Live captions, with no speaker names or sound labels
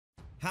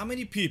How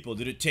many people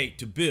did it take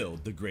to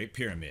build the Great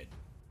Pyramid?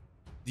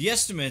 The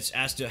estimates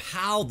as to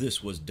how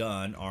this was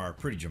done are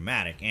pretty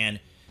dramatic and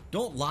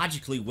don't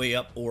logically weigh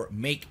up or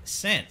make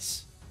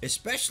sense,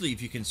 especially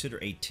if you consider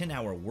a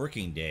 10-hour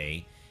working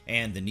day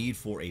and the need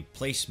for a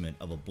placement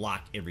of a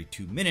block every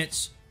 2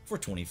 minutes for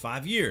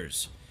 25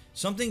 years.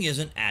 Something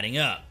isn't adding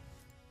up.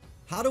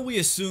 How do we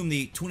assume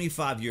the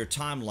 25-year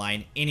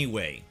timeline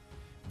anyway?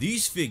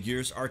 These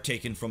figures are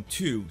taken from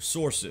two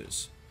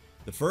sources.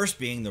 The first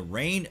being the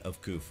reign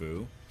of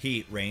Khufu.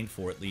 He reigned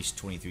for at least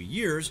 23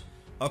 years,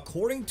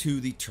 according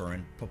to the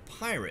Turin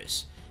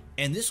Papyrus.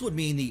 And this would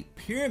mean the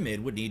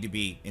pyramid would need to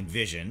be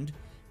envisioned,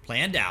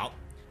 planned out,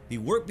 the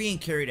work being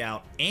carried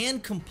out,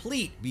 and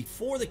complete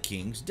before the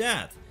king's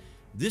death.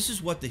 This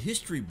is what the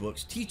history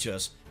books teach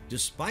us,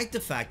 despite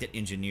the fact that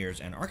engineers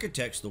and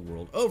architects the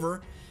world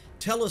over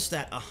tell us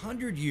that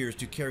 100 years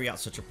to carry out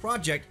such a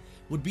project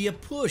would be a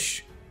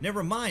push,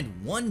 never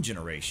mind 1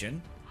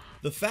 generation.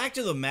 The fact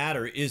of the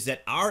matter is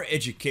that our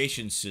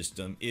education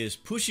system is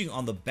pushing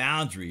on the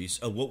boundaries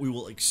of what we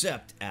will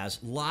accept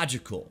as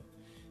logical.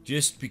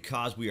 Just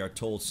because we are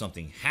told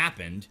something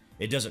happened,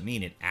 it doesn't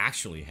mean it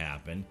actually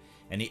happened.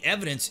 And the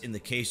evidence in the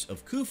case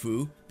of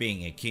Khufu,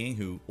 being a king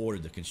who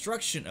ordered the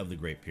construction of the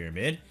Great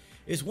Pyramid,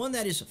 is one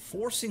that is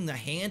forcing the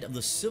hand of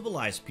the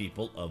civilized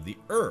people of the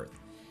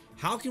earth.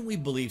 How can we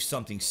believe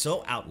something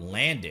so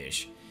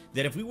outlandish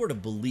that if we were to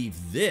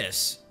believe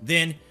this,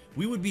 then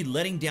we would be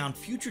letting down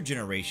future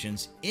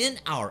generations in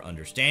our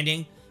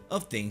understanding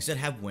of things that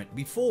have went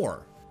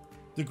before?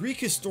 The Greek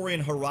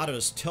historian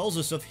Herodotus tells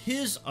us of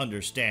his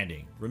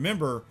understanding.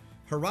 Remember,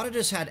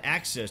 Herodotus had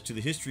access to the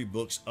history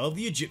books of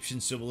the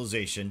Egyptian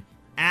civilization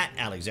at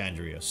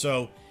Alexandria,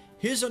 so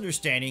his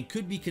understanding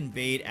could be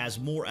conveyed as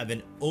more of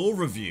an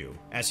overview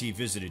as he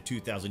visited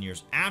 2,000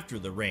 years after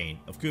the reign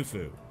of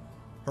Khufu.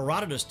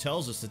 Herodotus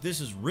tells us that this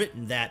is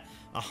written that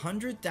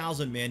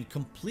 100,000 men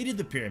completed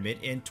the pyramid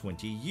in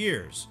 20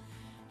 years.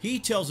 He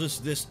tells us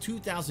this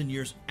 2,000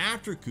 years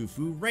after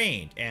Khufu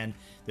reigned, and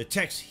the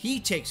texts he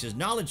takes his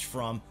knowledge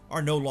from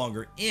are no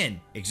longer in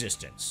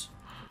existence.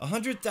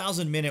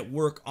 100,000 men at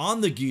work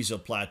on the Giza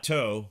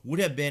Plateau would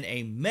have been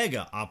a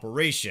mega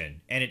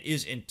operation, and it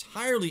is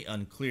entirely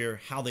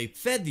unclear how they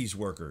fed these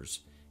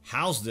workers,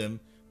 housed them,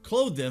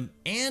 clothed them,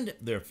 and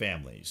their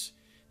families.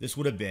 This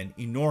would have been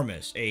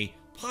enormous, a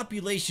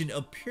population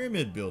of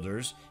pyramid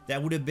builders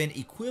that would have been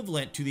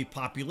equivalent to the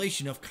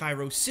population of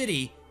Cairo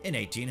City in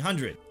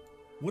 1800.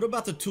 What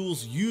about the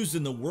tools used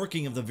in the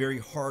working of the very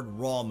hard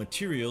raw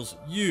materials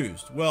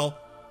used? Well,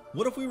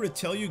 what if we were to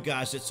tell you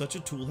guys that such a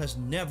tool has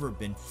never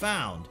been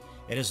found?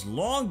 It has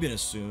long been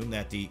assumed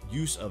that the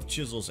use of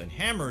chisels and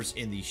hammers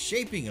in the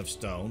shaping of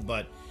stone,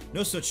 but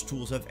no such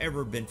tools have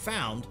ever been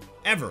found,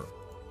 ever.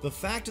 The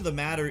fact of the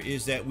matter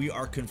is that we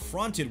are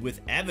confronted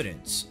with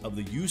evidence of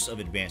the use of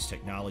advanced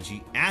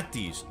technology at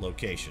these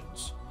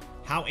locations.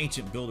 How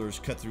ancient builders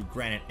cut through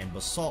granite and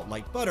basalt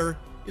like butter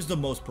is the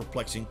most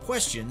perplexing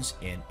questions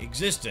in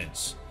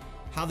existence.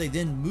 How they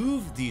then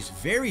move these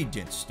very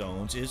dense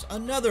stones is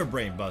another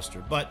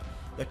brainbuster, but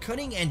the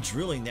cutting and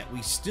drilling that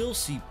we still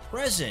see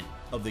present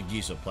of the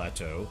Giza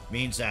Plateau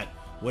means that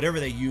whatever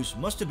they used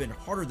must have been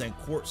harder than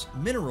quartz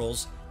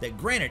minerals that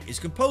granite is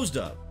composed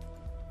of.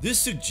 This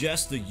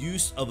suggests the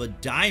use of a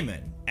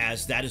diamond,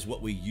 as that is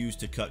what we use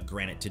to cut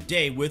granite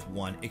today, with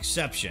one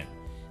exception.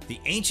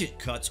 The ancient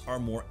cuts are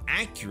more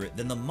accurate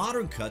than the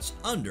modern cuts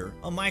under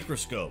a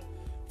microscope,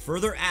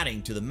 further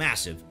adding to the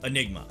massive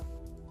enigma.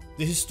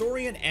 The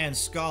historian and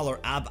scholar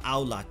Abd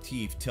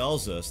al-Latif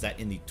tells us that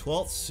in the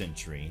 12th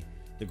century,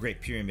 the Great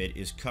Pyramid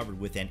is covered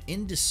with an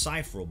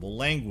indecipherable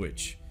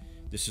language.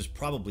 This is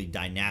probably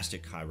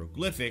dynastic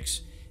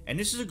hieroglyphics, and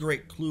this is a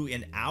great clue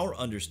in our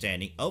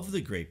understanding of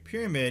the Great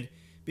Pyramid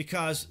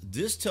because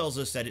this tells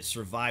us that it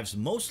survives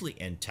mostly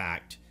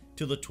intact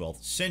till the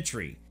 12th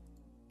century.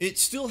 It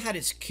still had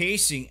its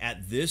casing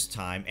at this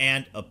time,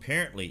 and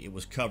apparently it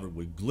was covered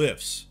with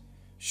glyphs.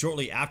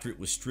 Shortly after, it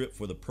was stripped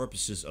for the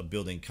purposes of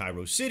building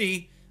Cairo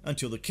City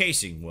until the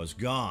casing was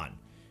gone.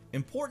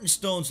 Important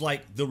stones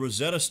like the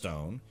Rosetta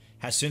Stone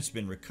has since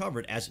been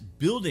recovered as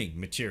building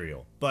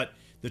material, but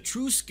the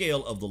true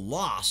scale of the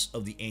loss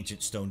of the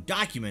ancient stone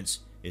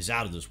documents is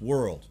out of this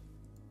world.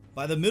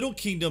 By the Middle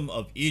Kingdom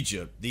of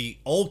Egypt, the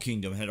Old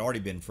Kingdom had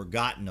already been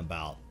forgotten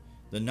about.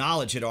 The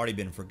knowledge had already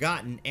been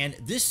forgotten, and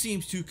this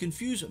seems to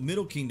confuse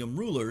Middle Kingdom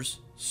rulers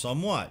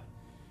somewhat.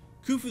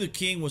 Khufu the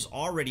king was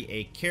already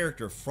a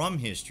character from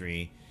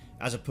history,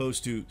 as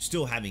opposed to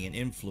still having an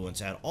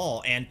influence at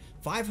all, and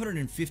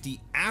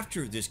 550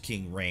 after this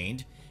king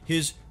reigned,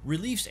 his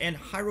reliefs and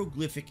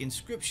hieroglyphic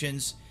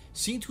inscriptions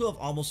seem to have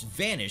almost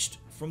vanished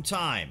from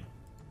time.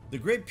 The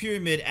Great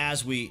Pyramid,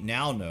 as we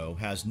now know,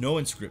 has no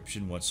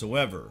inscription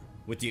whatsoever,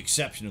 with the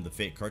exception of the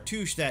fake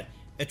cartouche that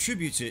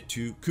attributes it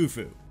to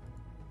Khufu.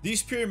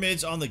 These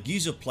pyramids on the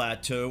Giza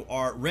Plateau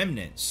are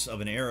remnants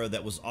of an era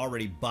that was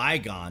already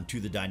bygone to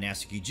the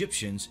dynastic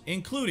Egyptians,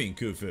 including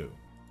Khufu.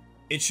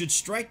 It should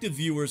strike the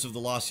viewers of the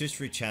Lost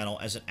History Channel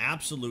as an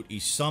absolute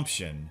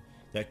assumption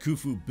that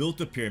Khufu built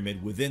the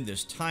pyramid within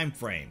this time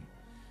frame.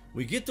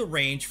 We get the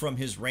range from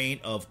his reign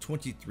of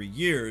 23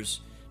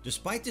 years,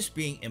 despite this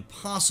being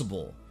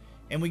impossible,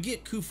 and we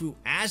get Khufu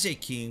as a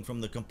king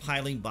from the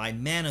compiling by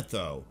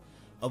Manetho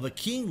of a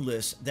king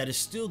list that is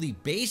still the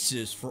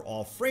basis for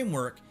all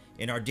framework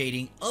in our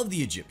dating of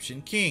the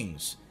Egyptian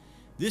kings.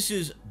 This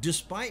is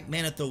despite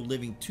Manetho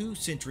living 2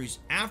 centuries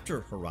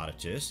after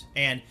Herodotus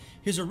and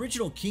his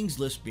original kings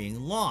list being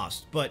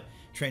lost, but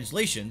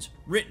translations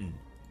written.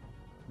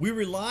 We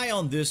rely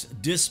on this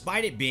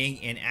despite it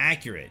being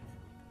inaccurate,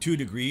 to a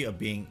degree of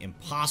being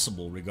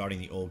impossible regarding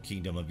the Old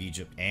Kingdom of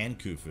Egypt and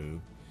Khufu.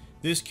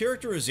 This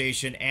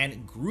characterization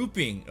and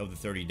grouping of the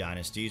 30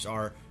 dynasties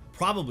are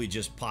probably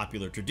just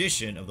popular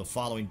tradition of the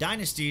following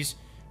dynasties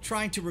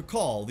trying to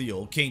recall the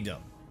Old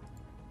Kingdom.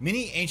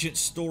 Many ancient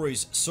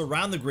stories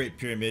surround the Great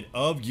Pyramid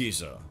of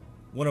Giza.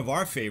 One of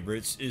our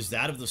favorites is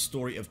that of the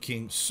story of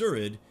King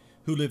Surid,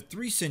 who lived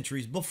 3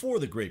 centuries before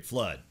the Great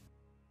Flood.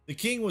 The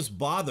king was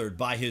bothered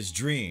by his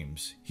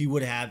dreams he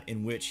would have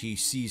in which he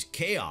sees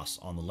chaos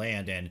on the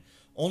land, and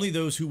only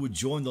those who would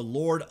join the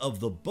Lord of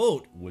the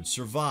Boat would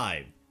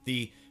survive.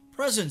 The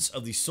presence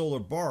of the solar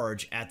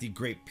barge at the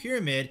Great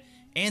Pyramid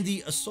and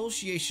the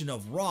association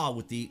of Ra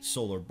with the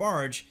solar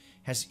barge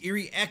has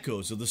eerie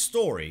echoes of the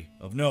story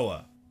of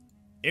Noah.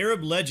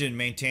 Arab legend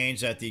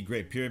maintains that the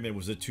Great Pyramid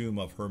was the tomb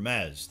of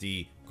Hermes,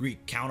 the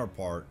Greek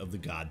counterpart of the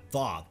god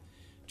Thoth.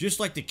 Just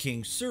like the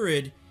king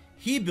Surid,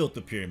 he built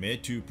the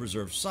pyramid to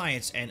preserve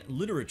science and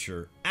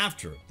literature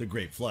after the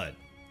Great Flood.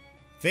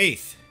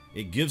 Faith,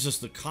 it gives us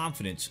the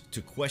confidence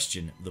to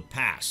question the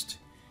past.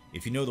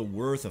 If you know the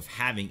worth of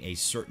having a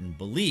certain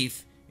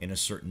belief in a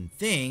certain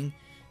thing,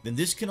 then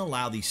this can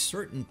allow the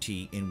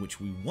certainty in which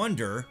we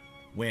wonder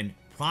when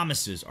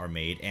promises are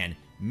made and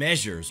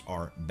measures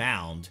are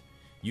bound.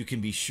 You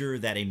can be sure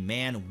that a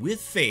man with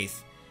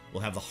faith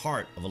will have the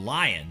heart of a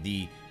lion,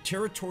 the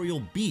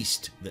territorial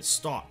beast that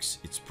stalks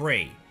its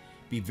prey.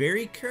 Be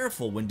very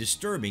careful when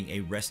disturbing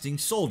a resting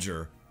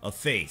soldier of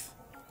faith.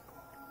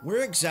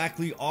 Where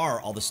exactly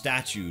are all the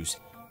statues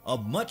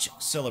of much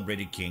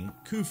celebrated King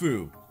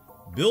Khufu,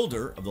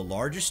 builder of the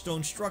largest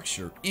stone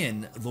structure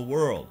in the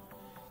world?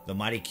 The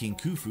mighty King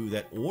Khufu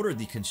that ordered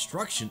the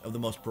construction of the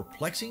most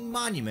perplexing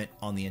monument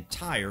on the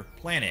entire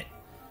planet,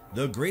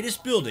 the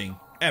greatest building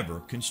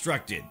ever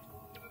constructed.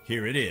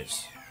 Here it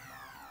is.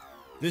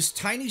 This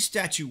tiny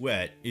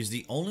statuette is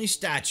the only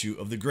statue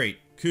of the great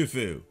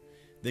Khufu,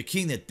 the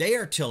king that they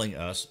are telling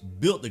us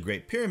built the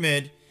Great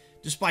Pyramid,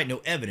 despite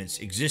no evidence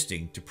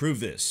existing to prove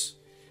this.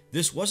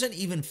 This wasn't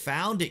even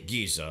found at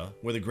Giza,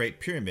 where the Great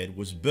Pyramid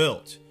was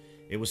built.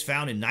 It was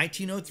found in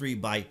 1903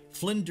 by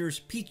Flinders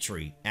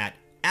Petrie at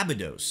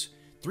Abydos,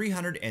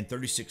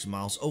 336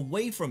 miles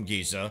away from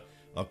Giza,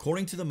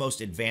 according to the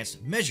most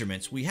advanced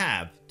measurements we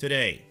have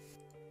today.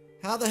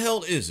 How the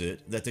hell is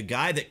it that the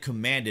guy that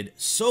commanded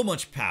so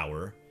much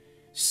power,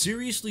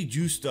 seriously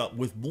juiced up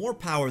with more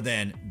power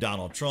than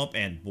Donald Trump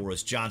and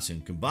Boris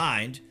Johnson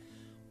combined,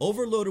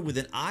 overloaded with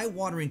an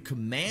eye-watering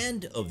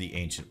command of the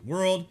ancient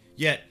world,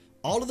 yet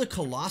all of the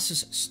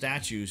Colossus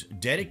statues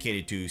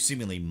dedicated to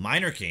seemingly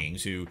minor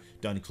kings who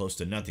done close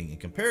to nothing in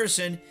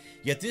comparison,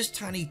 yet this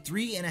tiny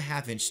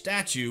 3.5-inch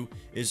statue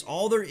is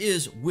all there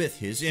is with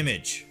his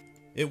image.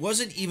 It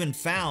wasn't even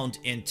found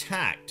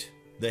intact.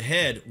 The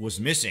head was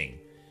missing.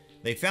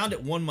 They found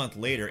it 1 month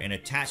later and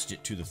attached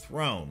it to the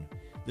throne.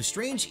 The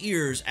strange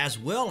ears as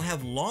well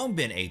have long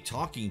been a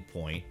talking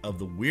point of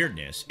the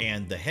weirdness,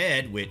 and the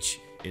head, which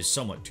is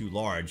somewhat too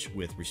large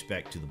with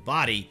respect to the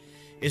body,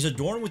 is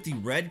adorned with the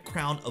red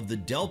crown of the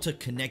delta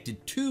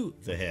connected to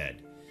the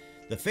head.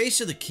 The face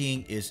of the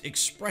king is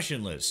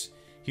expressionless.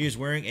 He is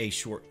wearing a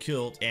short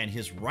kilt and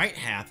his right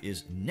half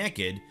is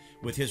naked,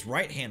 with his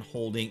right hand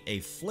holding a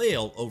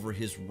flail over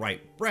his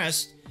right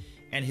breast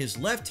and his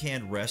left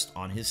hand rests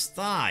on his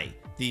thigh.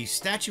 The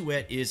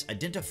statuette is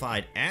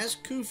identified as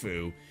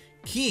Khufu,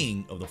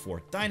 king of the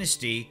 4th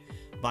dynasty,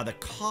 by the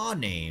Ka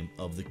name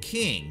of the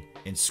king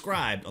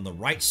inscribed on the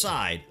right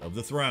side of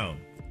the throne.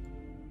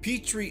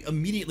 Petrie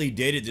immediately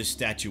dated this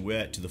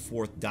statuette to the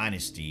 4th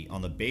dynasty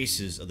on the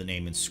basis of the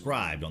name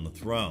inscribed on the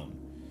throne,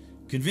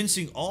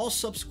 convincing all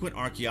subsequent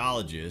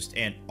archaeologists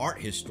and art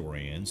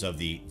historians of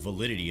the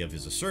validity of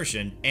his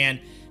assertion and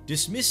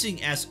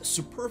dismissing as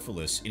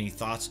superfluous any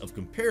thoughts of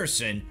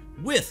comparison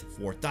with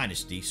 4th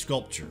dynasty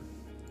sculpture.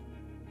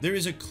 There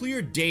is a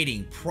clear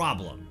dating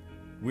problem.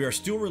 We are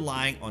still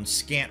relying on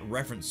scant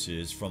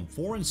references from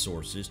foreign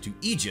sources to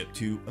Egypt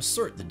to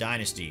assert the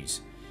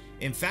dynasties.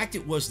 In fact,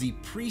 it was the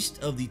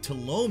priest of the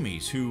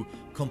Ptolemies who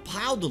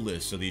compiled the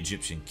list of the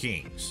Egyptian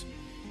kings.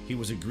 He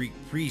was a Greek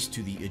priest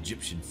to the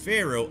Egyptian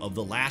pharaoh of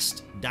the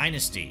last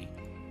dynasty.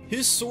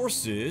 His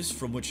sources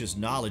from which his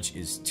knowledge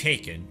is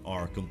taken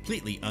are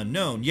completely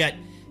unknown, yet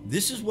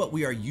this is what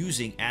we are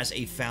using as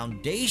a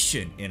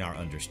foundation in our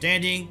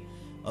understanding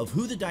of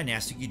who the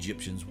dynastic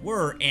Egyptians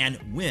were and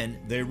when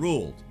they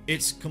ruled.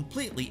 It's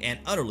completely and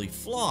utterly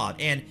flawed,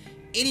 and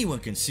anyone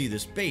can see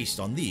this based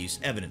on these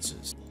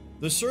evidences.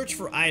 The search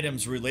for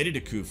items related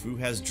to Khufu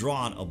has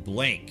drawn a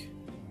blank.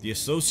 The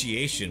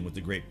association with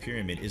the Great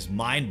Pyramid is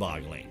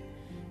mind-boggling.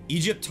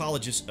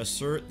 Egyptologists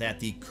assert that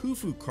the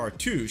Khufu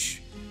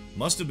cartouche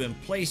must have been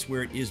placed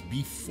where it is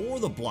before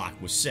the block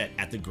was set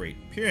at the Great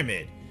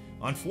Pyramid.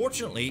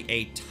 Unfortunately,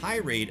 a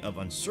tirade of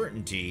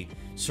uncertainty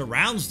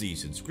surrounds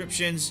these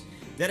inscriptions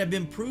that have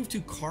been proved to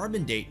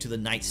carbon date to the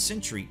 9th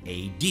century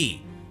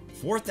AD,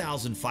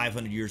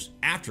 4,500 years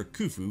after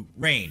Khufu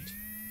reigned.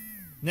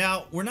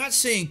 Now, we're not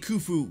saying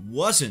Khufu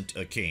wasn't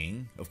a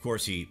king. Of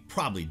course, he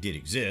probably did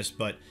exist,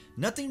 but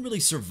nothing really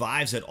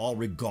survives at all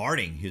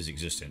regarding his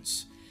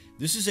existence.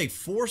 This is a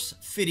force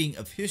fitting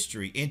of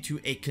history into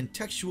a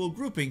contextual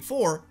grouping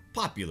for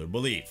popular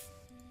belief.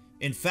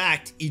 In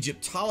fact,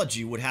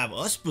 Egyptology would have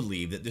us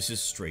believe that this is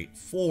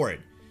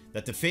straightforward,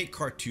 that the fake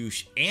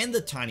cartouche and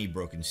the tiny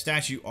broken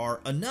statue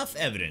are enough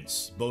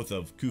evidence both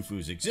of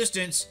Khufu's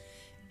existence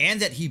and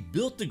that he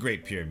built the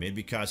Great Pyramid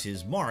because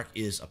his mark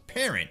is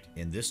apparent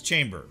in this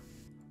chamber.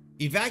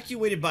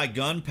 Evacuated by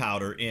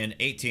gunpowder in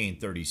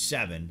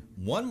 1837,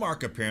 one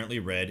mark apparently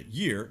read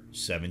year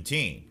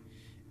 17.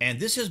 And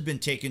this has been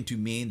taken to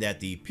mean that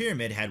the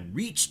pyramid had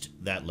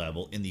reached that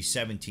level in the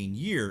 17th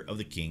year of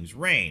the king's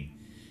reign.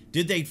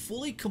 Did they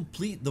fully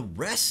complete the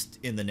rest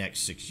in the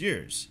next 6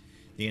 years?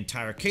 The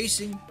entire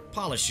casing,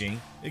 polishing,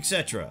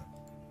 etc.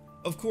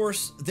 Of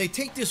course, they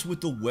take this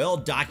with the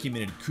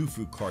well-documented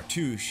Khufu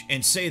cartouche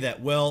and say that,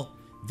 well,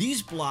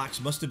 these blocks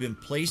must have been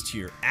placed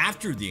here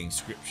after the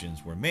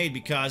inscriptions were made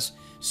because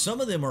some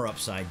of them are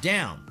upside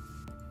down.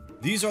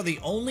 These are the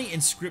only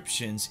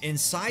inscriptions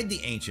inside the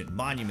ancient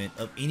monument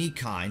of any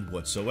kind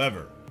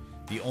whatsoever.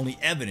 The only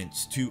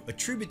evidence to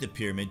attribute the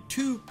pyramid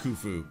to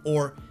Khufu,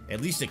 or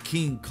at least a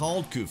king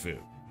called Khufu.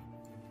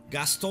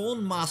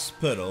 Gaston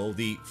Maspero,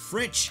 the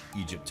French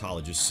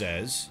Egyptologist,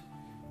 says,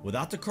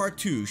 without the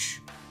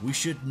cartouche, we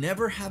should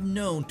never have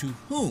known to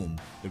whom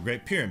the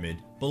Great Pyramid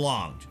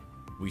belonged.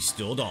 We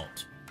still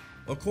don't.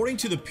 According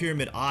to the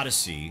Pyramid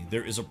Odyssey,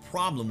 there is a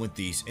problem with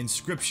these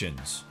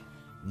inscriptions.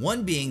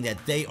 One being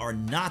that they are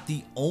not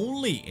the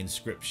only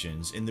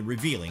inscriptions in the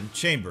revealing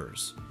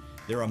chambers.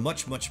 There are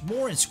much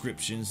more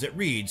inscriptions that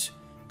reads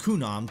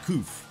Kunam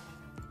Kuf.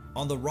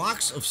 On the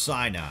rocks of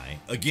Sinai,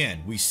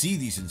 again, we see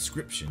these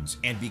inscriptions,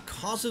 and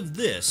because of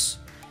this,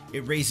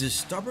 it raises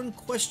stubborn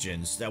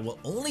questions that will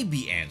only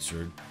be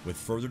answered with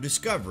further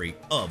discovery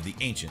of the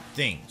ancient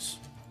things.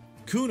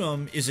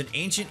 Kunam is an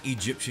ancient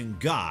Egyptian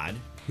god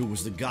who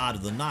was the god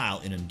of the Nile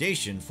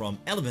inundation from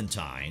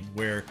Elephantine,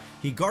 where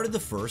he guarded the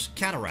first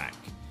cataract.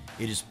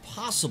 It is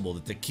possible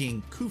that the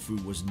king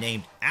Khufu was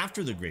named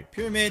after the Great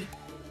Pyramid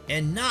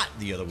and not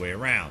the other way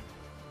around.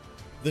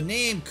 The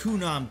name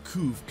Kunam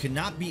Kuf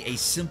cannot be a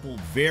simple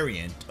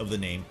variant of the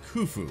name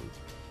Khufu,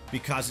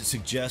 because it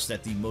suggests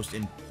that the most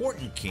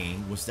important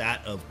king was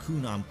that of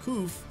Kunam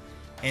Kuf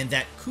and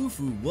that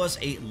Khufu was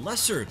a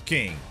lesser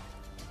king.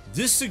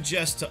 This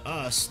suggests to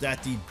us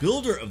that the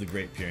builder of the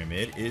Great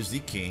Pyramid is the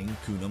king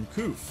Kunam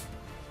Kuf.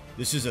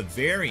 This is a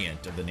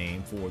variant of the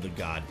name for the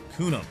god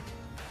Kunam.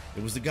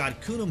 It was the god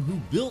Kunam who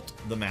built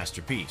the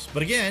masterpiece.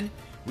 But again,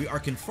 we are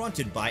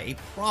confronted by a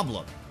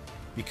problem.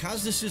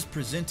 Because this is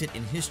presented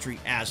in history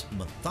as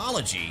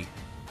mythology,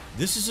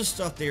 this is the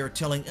stuff they are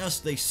telling us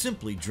they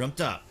simply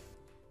dreamt up.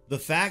 The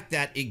fact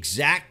that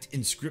exact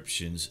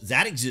inscriptions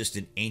that exist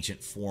in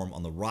ancient form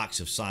on the rocks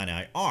of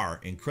Sinai are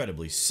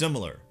incredibly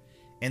similar.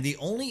 And the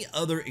only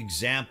other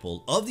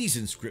example of these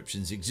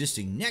inscriptions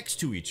existing next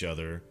to each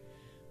other,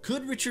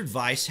 could Richard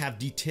Weiss have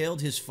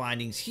detailed his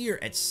findings here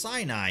at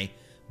Sinai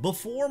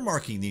before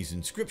marking these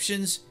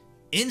inscriptions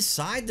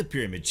inside the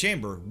pyramid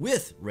chamber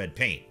with red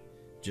paint?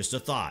 Just a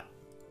thought.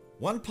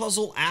 One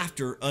puzzle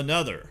after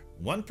another.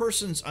 One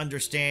person's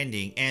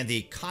understanding and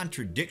the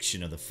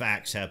contradiction of the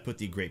facts have put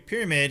the Great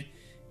Pyramid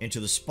into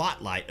the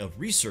spotlight of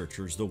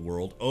researchers the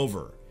world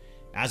over.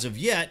 As of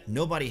yet,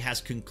 nobody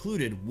has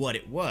concluded what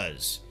it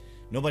was.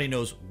 Nobody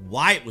knows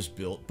why it was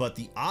built, but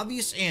the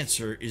obvious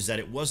answer is that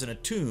it wasn't a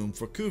tomb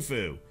for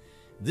Khufu.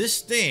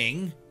 This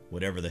thing,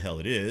 whatever the hell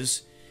it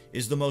is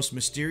the most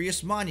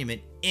mysterious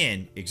monument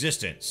in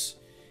existence.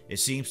 It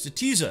seems to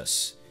tease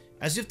us,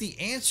 as if the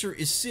answer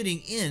is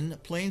sitting in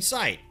plain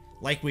sight,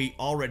 like we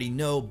already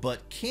know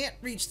but can't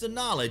reach the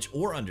knowledge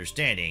or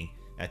understanding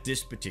at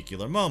this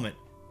particular moment,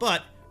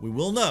 but we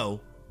will know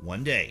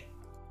one day.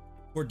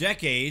 For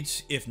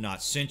decades, if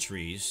not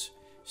centuries,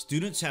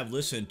 students have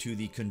listened to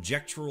the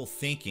conjectural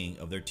thinking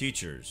of their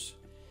teachers.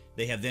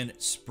 They have then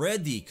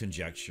spread the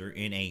conjecture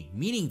in a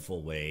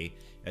meaningful way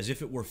as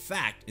if it were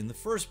fact in the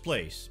first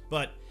place.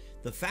 But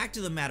the fact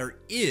of the matter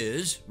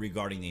is,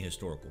 regarding the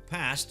historical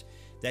past,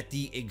 that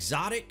the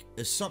exotic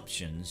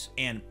assumptions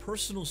and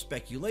personal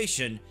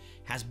speculation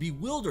has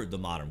bewildered the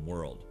modern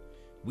world.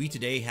 We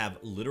today have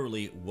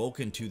literally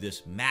woken to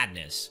this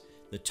madness.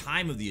 The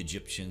time of the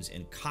Egyptians,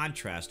 in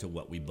contrast to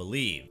what we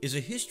believe, is a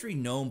history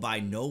known by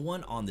no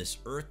one on this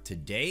earth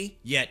today,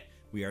 yet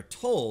we are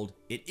told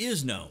it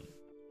is known.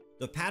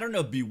 The pattern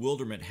of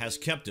bewilderment has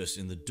kept us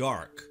in the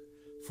dark.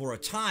 For a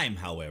time,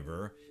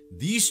 however,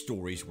 these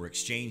stories were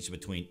exchanged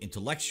between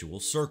intellectual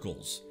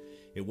circles.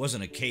 It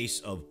wasn't a case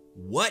of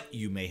what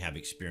you may have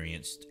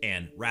experienced,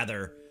 and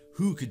rather,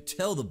 who could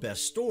tell the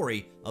best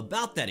story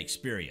about that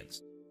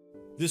experience.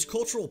 This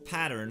cultural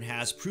pattern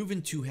has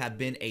proven to have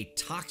been a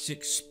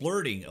toxic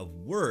splurting of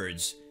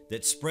words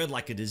that spread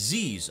like a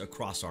disease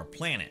across our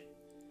planet.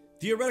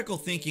 Theoretical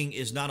thinking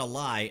is not a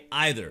lie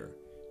either.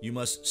 You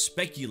must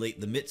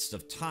speculate the midst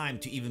of time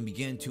to even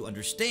begin to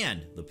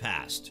understand the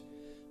past.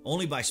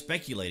 Only by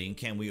speculating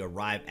can we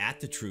arrive at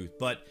the truth,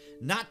 but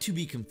not to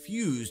be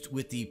confused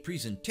with the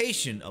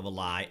presentation of a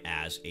lie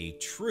as a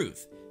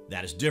truth.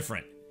 That is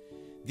different.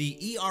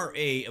 The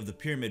ERA of the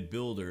pyramid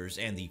builders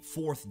and the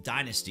Fourth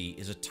Dynasty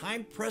is a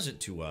time present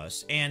to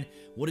us and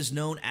what is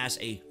known as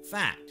a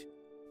fact.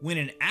 When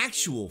in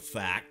actual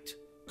fact,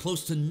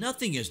 close to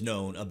nothing is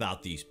known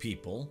about these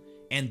people,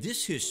 and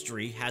this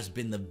history has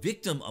been the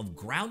victim of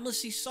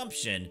groundless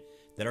assumption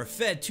that are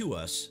fed to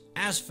us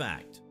as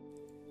fact.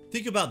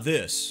 Think about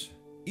this.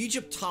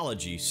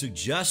 Egyptology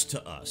suggests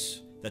to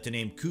us that the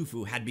name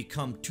Khufu had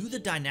become to the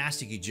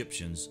dynastic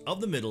Egyptians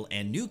of the Middle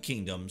and New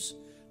Kingdoms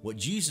what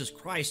Jesus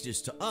Christ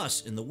is to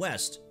us in the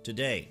West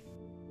today.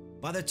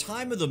 By the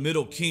time of the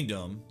Middle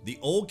Kingdom, the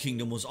Old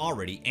Kingdom was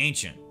already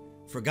ancient,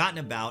 forgotten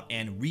about,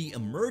 and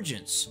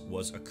re-emergence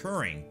was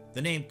occurring.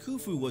 The name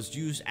Khufu was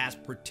used as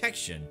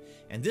protection,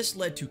 and this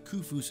led to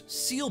Khufu's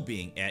seal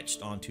being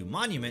etched onto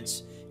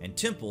monuments and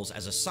temples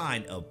as a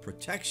sign of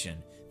protection.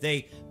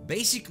 They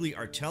basically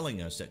are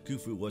telling us that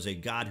Khufu was a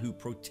god who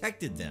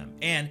protected them,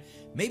 and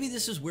maybe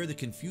this is where the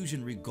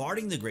confusion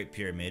regarding the Great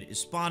Pyramid is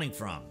spawning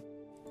from.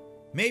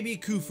 Maybe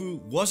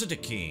Khufu wasn't a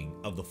king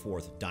of the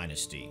Fourth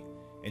Dynasty.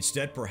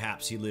 Instead,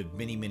 perhaps he lived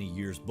many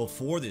years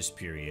before this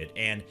period,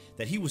 and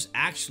that he was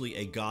actually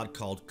a god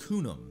called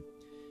Khnum.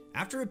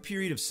 After a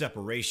period of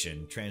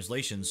separation,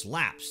 translations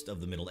lapsed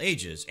of the Middle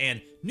Ages,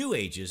 and New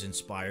Ages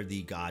inspired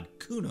the god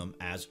Khnum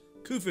as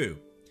Khufu.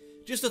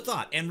 Just a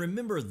thought, and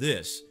remember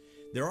this.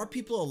 There are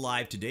people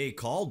alive today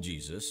called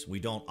Jesus. We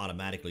don't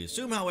automatically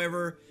assume,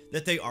 however,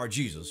 that they are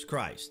Jesus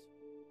Christ.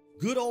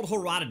 Good old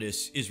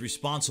Herodotus is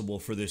responsible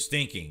for this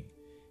thinking.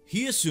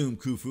 He assumed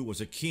Khufu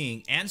was a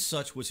king, and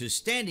such was his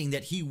standing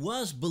that he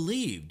was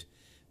believed.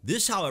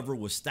 This, however,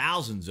 was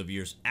thousands of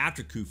years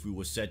after Khufu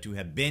was said to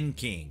have been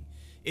king.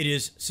 It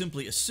is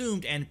simply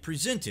assumed and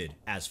presented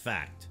as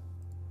fact.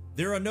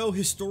 There are no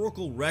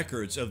historical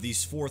records of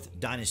these Fourth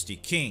Dynasty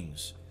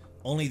kings,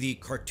 only the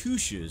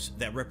cartouches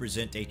that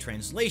represent a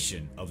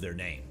translation of their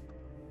name.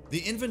 The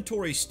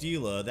inventory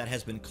stela that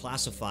has been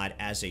classified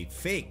as a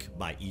fake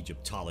by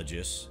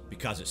Egyptologists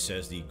because it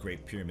says the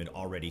Great Pyramid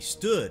already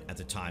stood at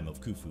the time of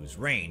Khufu's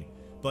reign,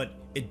 but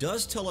it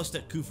does tell us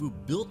that Khufu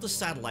built the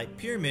satellite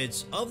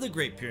pyramids of the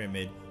Great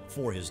Pyramid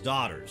for his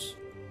daughters.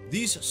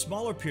 These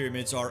smaller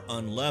pyramids are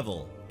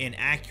unlevel,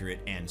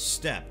 inaccurate, and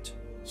stepped,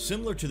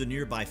 similar to the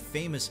nearby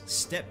famous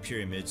step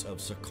pyramids of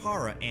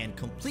Saqqara and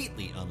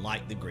completely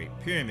unlike the Great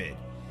Pyramid.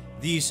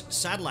 These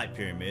satellite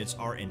pyramids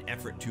are an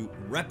effort to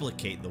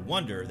replicate the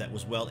wonder that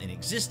was well in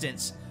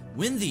existence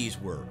when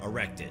these were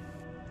erected.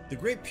 The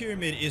Great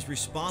Pyramid is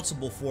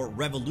responsible for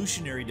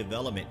revolutionary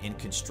development in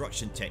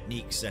construction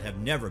techniques that have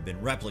never been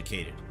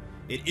replicated.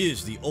 It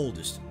is the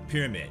oldest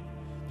pyramid,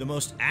 the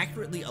most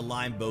accurately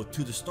aligned both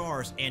to the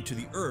stars and to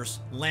the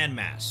Earth's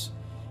landmass.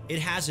 It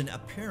has an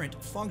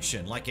apparent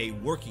function like a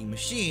working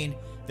machine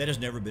that has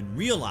never been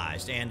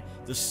realized, and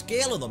the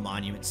scale of the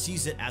monument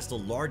sees it as the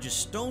largest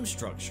stone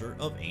structure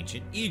of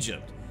ancient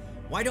Egypt.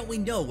 Why don't we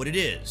know what it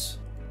is?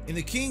 In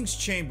the king's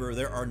chamber,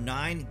 there are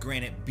 9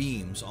 granite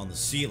beams on the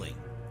ceiling.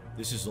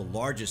 This is the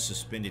largest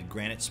suspended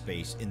granite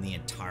space in the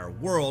entire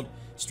world,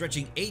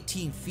 stretching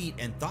 18 feet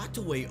and thought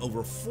to weigh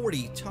over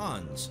 40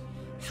 tons.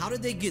 How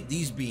did they get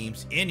these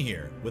beams in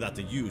here without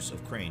the use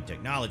of crane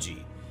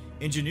technology?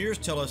 Engineers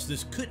tell us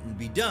this couldn't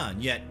be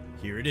done, yet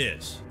here it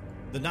is.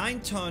 The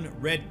 9-ton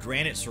red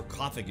granite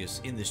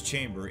sarcophagus in this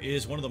chamber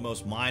is one of the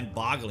most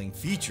mind-boggling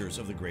features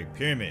of the Great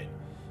Pyramid.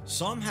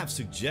 Some have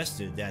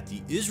suggested that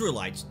the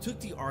Israelites took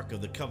the Ark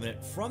of the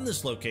Covenant from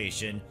this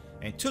location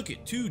and took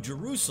it to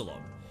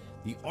Jerusalem,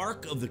 the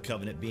Ark of the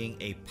Covenant being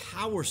a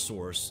power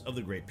source of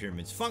the Great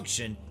Pyramid's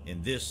function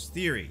in this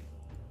theory.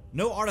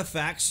 No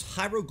artifacts,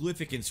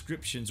 hieroglyphic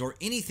inscriptions, or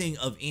anything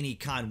of any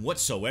kind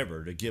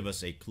whatsoever to give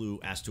us a clue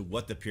as to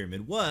what the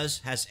pyramid was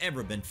has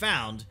ever been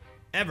found,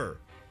 ever.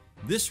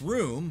 This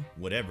room,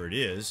 whatever it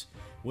is,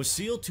 was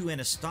sealed to an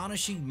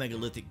astonishing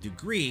megalithic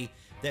degree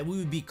that we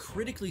would be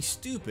critically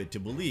stupid to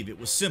believe it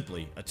was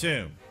simply a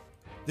tomb.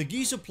 The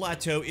Giza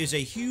Plateau is a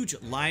huge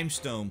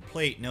limestone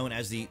plate known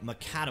as the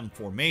Macadam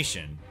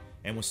Formation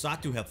and was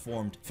thought to have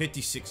formed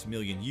 56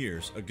 million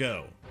years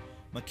ago.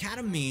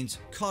 Macadam means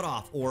cut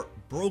off or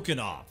broken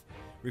off,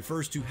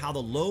 refers to how the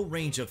low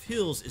range of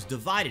hills is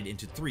divided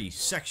into 3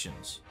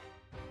 sections.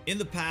 In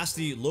the past,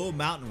 the low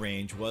mountain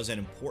range was an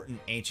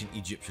important ancient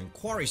Egyptian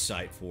quarry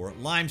site for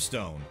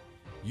limestone,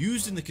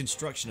 used in the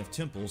construction of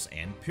temples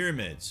and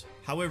pyramids.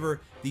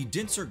 However, the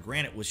denser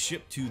granite was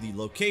shipped to the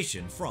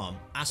location from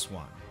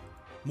Aswan.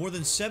 More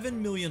than 7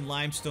 million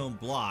limestone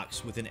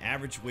blocks with an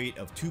average weight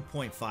of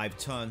 2.5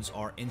 tons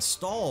are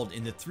installed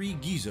in the 3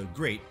 Giza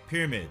Great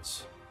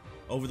Pyramids.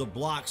 Over the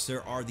blocks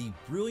there are the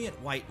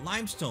brilliant white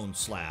limestone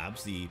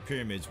slabs the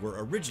pyramids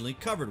were originally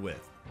covered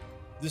with.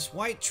 This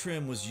white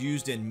trim was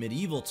used in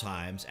medieval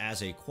times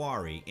as a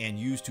quarry and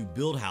used to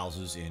build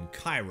houses in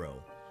Cairo.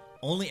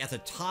 Only at the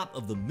top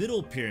of the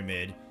middle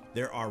pyramid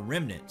there are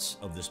remnants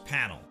of this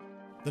panel.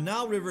 The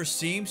Nile River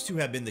seems to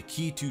have been the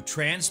key to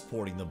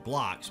transporting the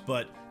blocks,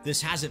 but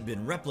this hasn't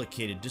been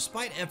replicated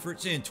despite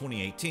efforts in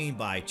 2018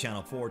 by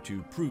Channel 4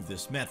 to prove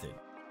this method.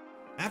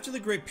 After the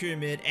Great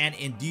Pyramid and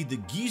indeed the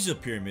Giza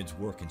pyramids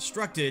were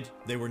constructed,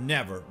 they were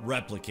never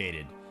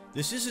replicated.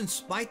 This is in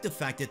spite the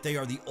fact that they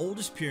are the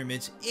oldest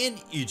pyramids in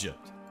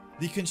Egypt.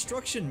 The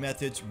construction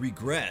methods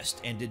regressed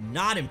and did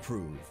not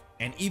improve,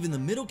 and even the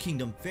Middle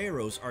Kingdom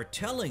pharaohs are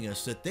telling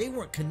us that they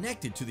weren't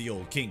connected to the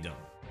Old Kingdom.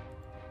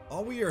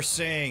 All we are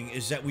saying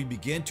is that we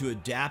begin to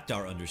adapt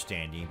our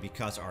understanding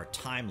because our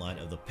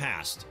timeline of the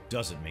past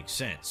doesn't make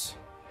sense.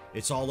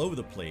 It's all over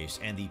the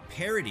place, and the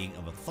parroting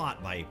of a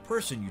thought by a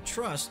person you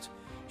trust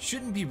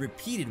shouldn't be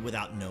repeated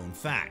without known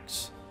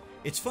facts.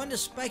 It's fun to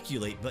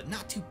speculate, but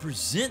not to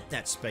present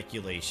that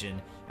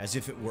speculation as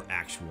if it were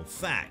actual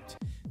fact.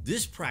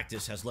 This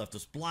practice has left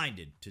us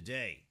blinded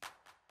today.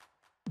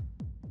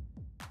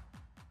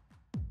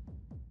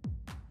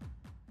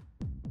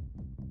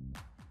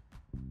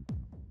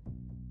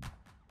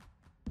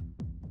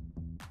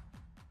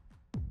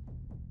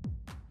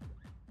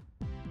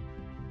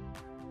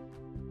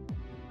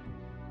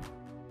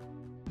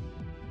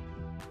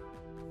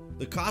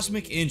 The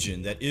cosmic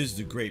engine that is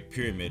the Great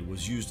Pyramid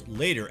was used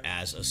later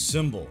as a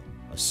symbol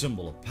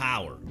of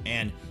power.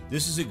 And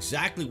this is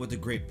exactly what the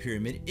Great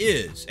Pyramid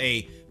is,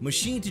 a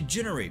machine to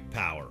generate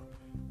power,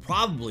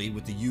 probably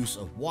with the use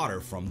of water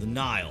from the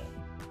Nile.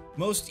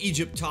 Most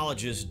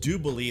Egyptologists do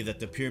believe that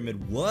the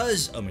pyramid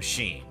was a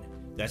machine.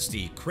 That's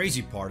the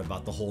crazy part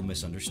about the whole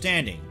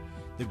misunderstanding.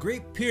 The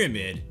Great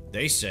Pyramid,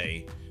 they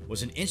say,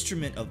 was an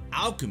instrument of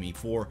alchemy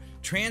for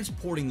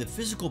transporting the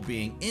physical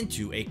being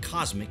into a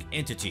cosmic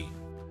entity.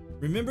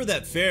 Remember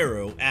that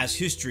Pharaoh, as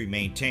history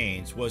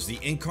maintains, was the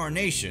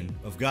incarnation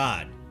of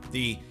God.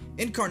 The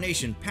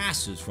incarnation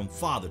passes from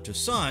father to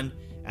son,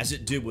 as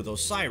it did with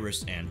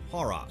Osiris and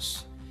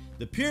Horus.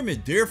 The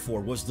pyramid,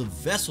 therefore, was the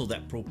vessel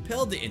that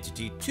propelled the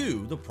entity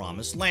to the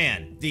promised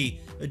land, the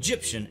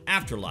Egyptian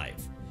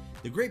afterlife.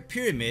 The Great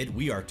Pyramid,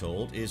 we are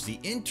told, is the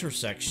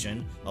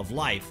intersection of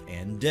life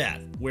and death,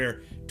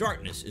 where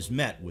darkness is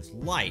met with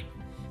light.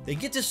 They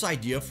get this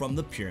idea from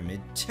the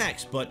pyramid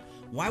text, but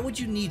why would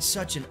you need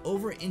such an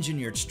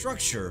over-engineered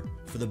structure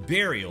for the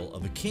burial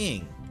of a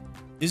king?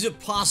 Is it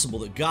possible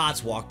that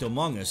gods walked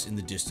among us in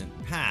the distant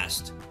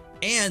past,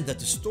 and that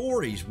the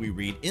stories we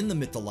read in the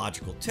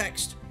mythological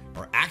text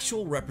are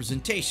actual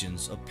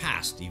representations of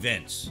past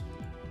events?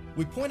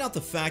 We point out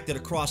the fact that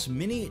across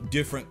many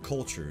different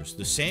cultures,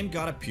 the same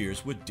god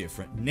appears with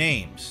different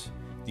names.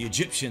 The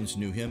Egyptians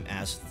knew him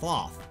as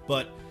Thoth,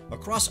 but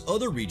across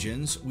other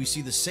regions, we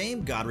see the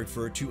same god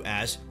referred to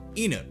as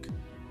Enoch,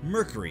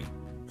 Mercury,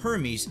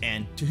 Hermes,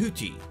 and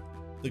Tahuti.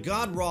 The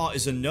god Ra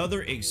is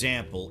another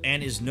example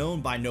and is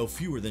known by no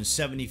fewer than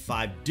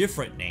 75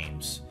 different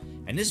names.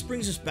 And this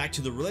brings us back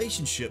to the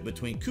relationship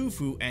between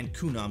Khufu and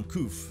Khnum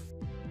Khuf.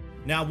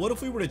 Now, what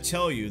if we were to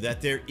tell you that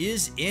there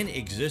is in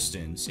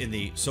existence in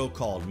the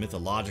so-called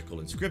mythological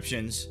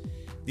inscriptions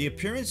the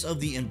appearance of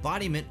the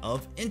embodiment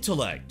of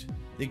intellect?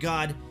 The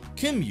god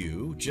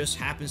Khemu just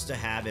happens to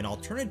have an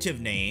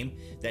alternative name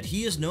that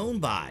he is known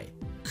by,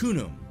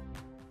 Khnum.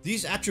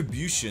 These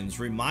attributions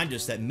remind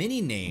us that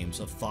many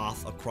names of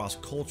Thoth across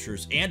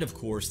cultures, and of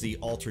course the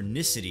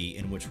alternicity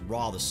in which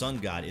Ra the sun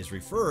god is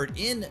referred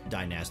in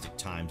dynastic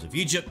times of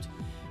Egypt,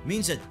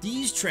 means that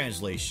these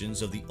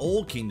translations of the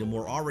Old Kingdom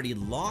were already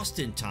lost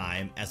in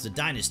time as the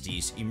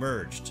dynasties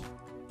emerged.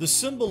 The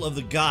symbol of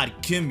the god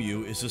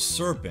Khemu is a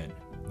serpent.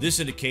 This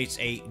indicates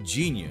a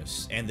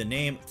genius, and the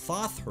name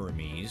Thoth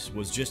Hermes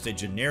was just a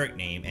generic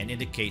name and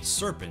indicates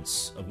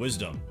serpents of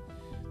wisdom.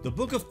 The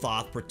Book of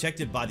Thoth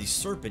protected by the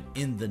serpent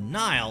in the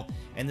Nile,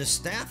 and the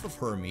staff of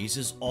Hermes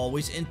is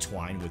always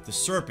entwined with the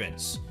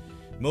serpents.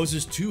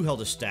 Moses too held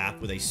a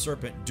staff with a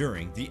serpent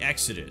during the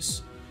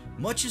Exodus.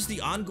 Much is the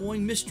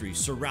ongoing mystery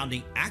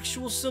surrounding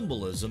actual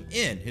symbolism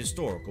in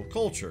historical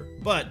culture,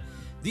 but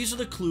these are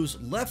the clues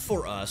left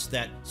for us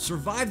that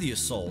survive the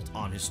assault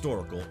on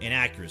historical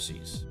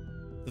inaccuracies.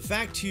 The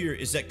fact here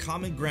is that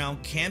common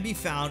ground can be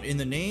found in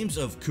the names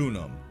of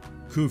Khnum,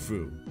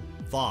 Khufu,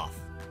 Thoth,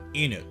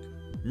 Enoch,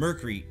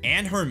 Mercury,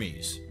 and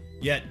Hermes.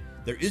 Yet,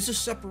 there is a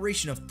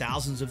separation of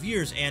thousands of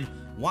years, and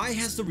why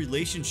has the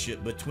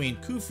relationship between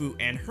Khufu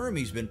and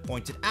Hermes been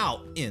pointed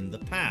out in the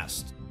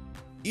past?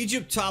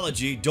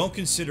 Egyptology don't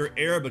consider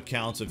Arab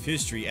accounts of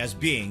history as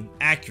being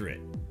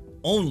accurate,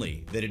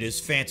 only that it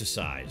is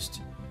fantasized.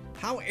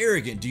 How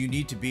arrogant do you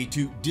need to be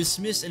to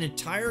dismiss an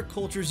entire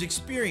culture's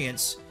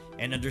experience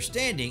and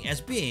understanding as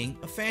being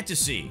a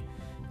fantasy?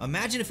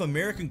 Imagine if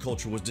American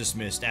culture was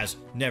dismissed as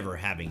never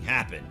having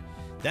happened.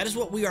 That is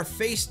what we are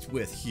faced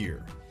with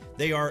here.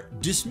 They are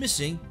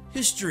dismissing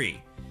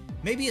history.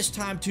 Maybe it's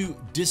time to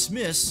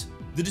dismiss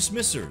the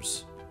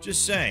dismissers.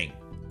 Just saying.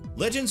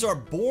 Legends are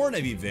born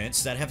of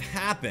events that have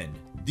happened.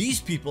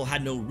 These people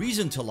had no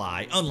reason to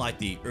lie, unlike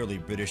the early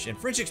British and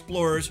French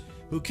explorers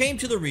who came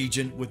to the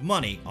region with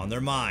money on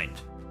their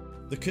mind.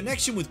 The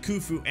connection with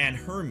Khufu and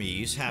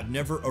Hermes have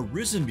never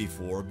arisen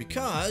before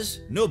because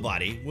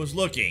nobody was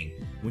looking.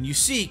 When you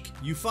seek,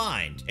 you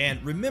find.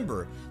 And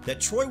remember that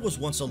Troy was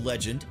once a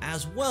legend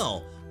as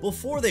well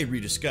before they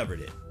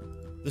rediscovered it.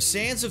 The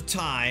sands of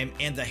time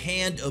and the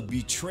hand of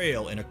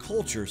betrayal in a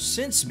culture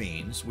since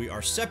means we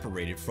are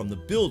separated from the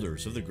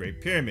builders of the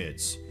Great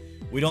Pyramids.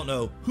 We don't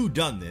know who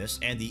done this,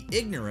 and the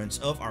ignorance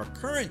of our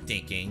current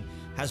thinking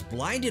has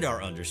blinded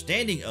our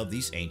understanding of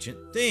these ancient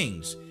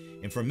things.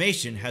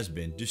 Information has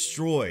been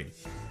destroyed.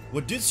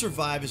 What did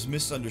survive is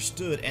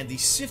misunderstood, and the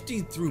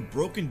sifting through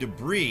broken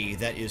debris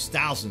that is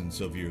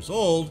thousands of years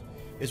old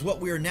is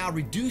what we are now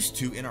reduced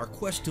to in our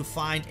quest to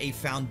find a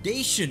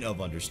foundation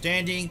of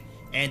understanding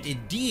and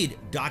indeed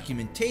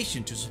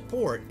documentation to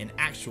support an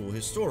actual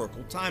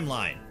historical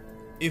timeline.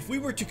 If we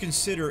were to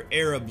consider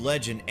Arab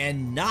legend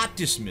and not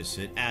dismiss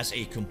it as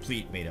a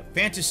complete made-up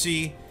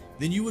fantasy,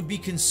 then you would be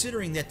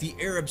considering that the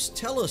Arabs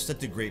tell us that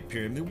the Great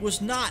Pyramid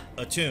was not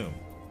a tomb.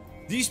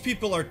 These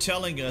people are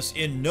telling us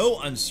in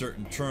no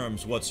uncertain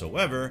terms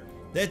whatsoever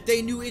that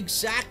they knew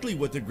exactly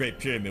what the Great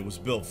Pyramid was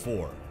built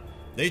for.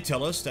 They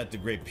tell us that the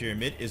Great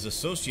Pyramid is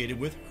associated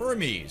with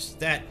Hermes,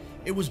 that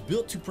it was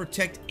built to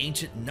protect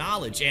ancient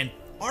knowledge and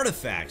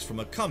artifacts from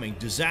a coming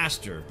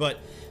disaster. But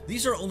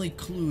these are only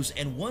clues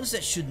and ones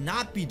that should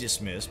not be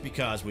dismissed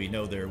because we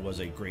know there was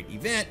a great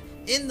event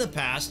in the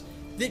past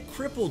that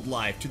crippled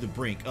life to the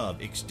brink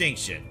of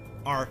extinction.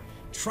 Our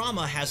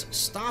trauma has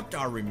stopped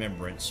our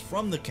remembrance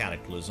from the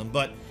cataclysm,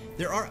 but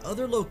there are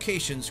other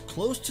locations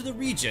close to the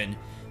region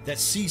that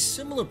see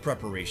similar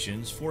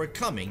preparations for a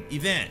coming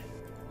event.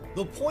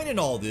 The point in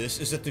all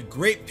this is that the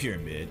Great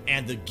Pyramid,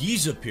 and the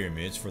Giza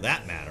pyramids for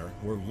that matter,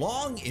 were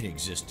long in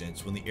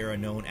existence when the era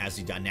known as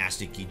the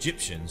dynastic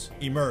Egyptians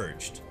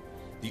emerged.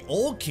 The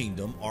Old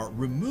Kingdom are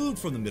removed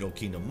from the Middle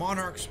Kingdom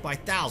monarchs by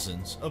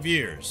thousands of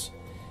years.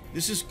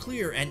 This is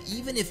clear, and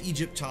even if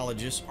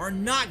Egyptologists are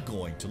not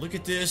going to look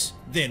at this,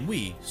 then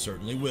we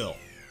certainly will.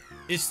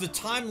 It's the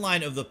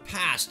timeline of the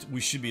past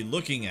we should be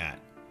looking at.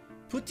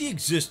 Put the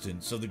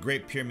existence of the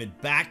Great Pyramid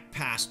back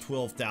past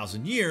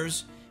 12,000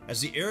 years, as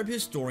the Arab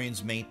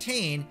historians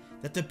maintain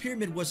that the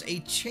pyramid was a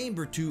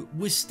chamber to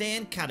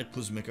withstand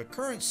cataclysmic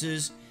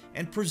occurrences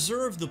and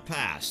preserve the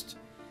past.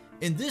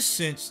 In this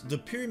sense, the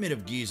Pyramid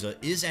of Giza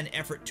is an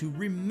effort to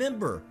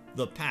remember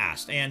the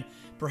past, and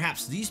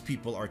perhaps these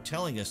people are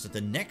telling us that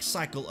the next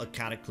cycle of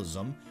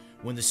cataclysm,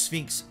 when the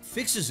Sphinx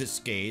fixes its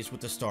gaze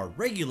with the star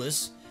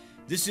Regulus,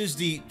 this is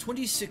the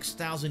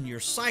 26,000-year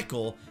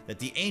cycle that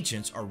the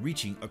ancients are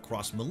reaching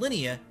across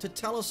millennia to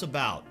tell us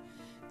about.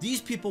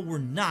 These people were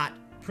not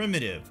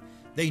primitive.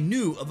 They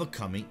knew of a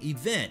coming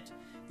event.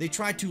 They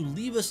tried to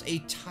leave us a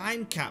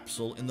time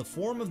capsule in the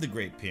form of the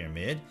Great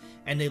Pyramid,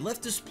 and they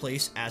left this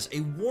place as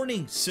a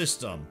warning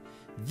system.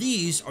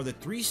 These are the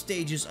three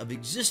stages of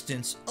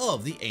existence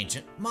of the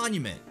ancient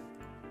monument.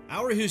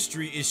 Our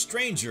history is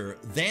stranger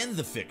than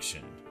the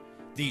fiction.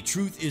 The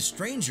truth is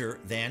stranger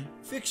than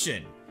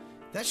fiction.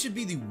 That should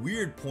be the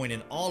weird point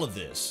in all of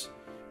this.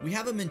 We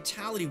have a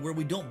mentality where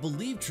we don't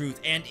believe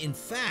truth, and in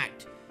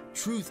fact,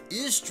 truth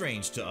is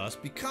strange to us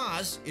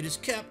because it is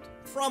kept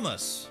from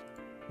us.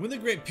 When the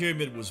Great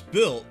Pyramid was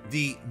built,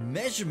 the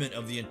measurement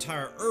of the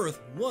entire Earth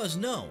was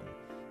known.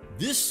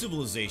 This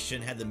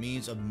civilization had the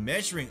means of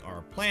measuring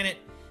our planet,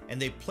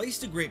 and they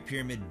placed the Great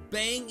Pyramid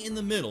bang in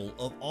the middle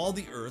of all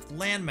the Earth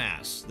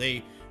landmass.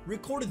 They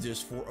recorded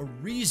this for a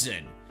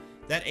reason,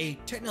 that a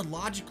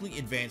technologically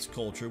advanced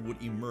culture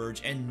would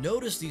emerge and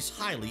notice these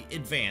highly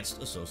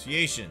advanced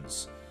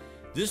associations.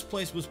 This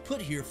place was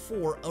put here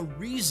for a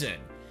reason.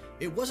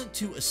 It wasn't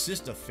to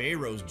assist a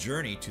pharaoh's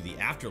journey to the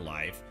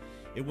afterlife.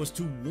 It was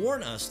to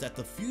warn us that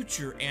the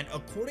future, and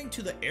according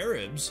to the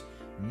Arabs,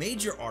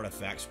 major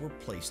artifacts were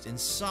placed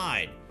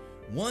inside.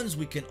 Ones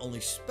we can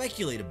only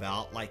speculate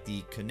about, like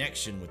the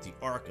connection with the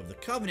Ark of the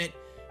Covenant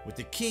with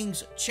the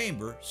king's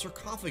chamber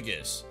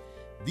sarcophagus.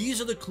 These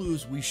are the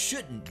clues we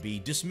shouldn't be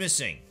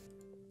dismissing.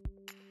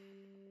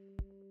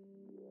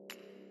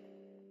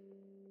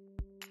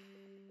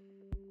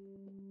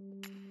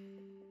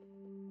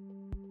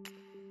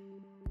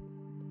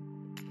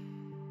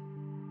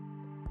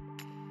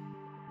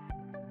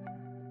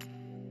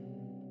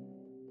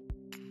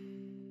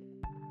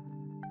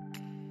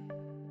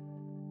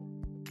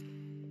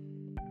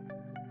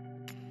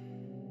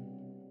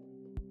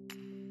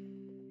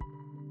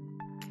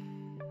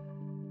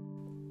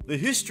 The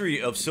history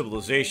of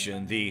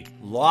civilization, the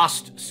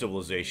lost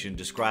civilization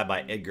described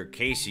by Edgar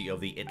Cayce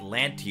of the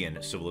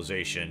Atlantean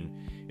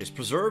civilization, is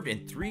preserved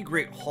in three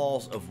great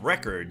halls of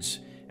records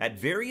at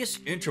various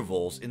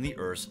intervals in the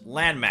Earth's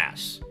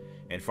landmass.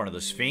 In front of the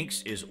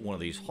Sphinx is one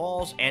of these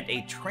halls, and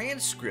a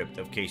transcript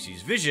of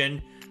Cayce's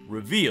vision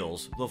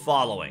reveals the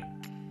following.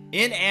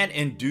 In an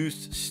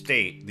induced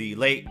state, the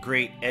late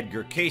great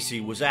Edgar Cayce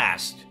was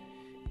asked,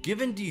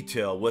 "Give in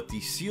detail what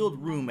the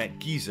sealed room at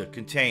Giza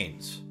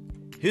contains."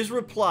 His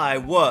reply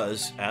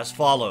was as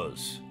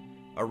follows: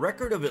 a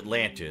record of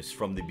Atlantis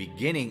from the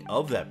beginning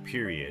of that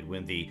period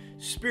when the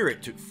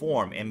spirit took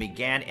form and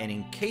began an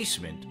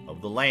encasement of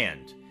of the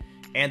land,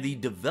 and the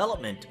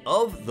development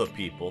of the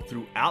people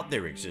throughout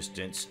their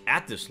existence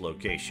at this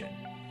location,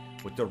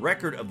 with the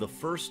record of the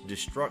first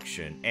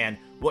destruction and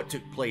what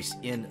took place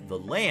in the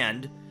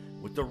land,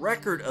 with the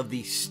record of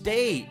the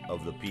stay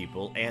of the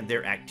people and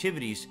their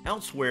activities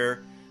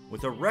elsewhere,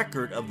 with a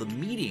record of the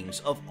meetings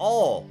of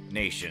all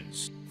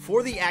nations.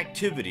 For the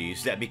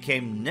activities that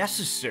became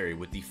necessary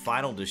with the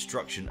final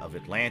destruction of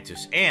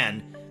Atlantis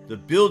and the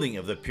building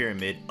of the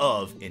Pyramid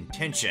of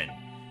Intention,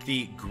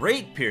 the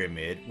Great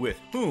Pyramid, with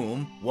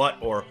whom, what,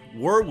 or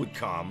where would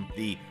come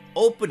the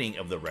opening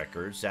of the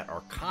records that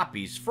are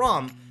copies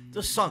from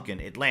the sunken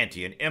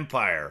Atlantean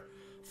Empire.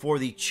 For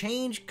the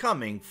change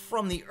coming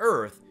from the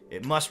earth,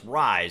 it must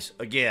rise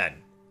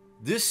again.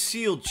 This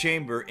sealed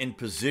chamber in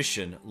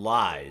position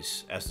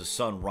lies as the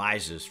sun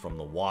rises from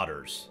the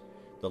waters.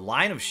 The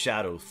line of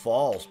shadow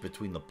falls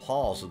between the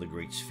paws of the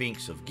Great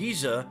Sphinx of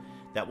Giza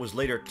that was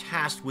later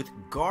tasked with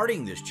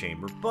guarding this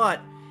chamber, but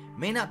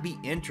may not be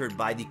entered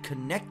by the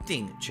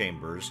connecting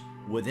chambers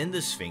within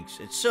the Sphinx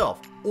itself,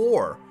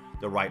 or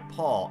the right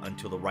paw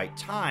until the right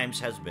times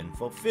has been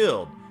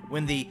fulfilled,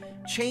 when the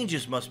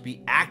changes must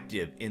be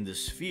active in the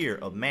sphere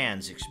of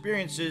man's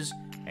experiences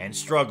and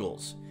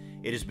struggles.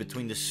 It is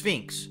between the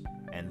Sphinx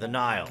and the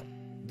Nile.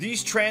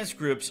 These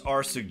transcripts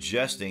are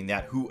suggesting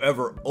that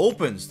whoever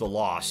opens the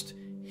lost,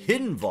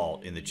 hidden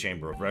vault in the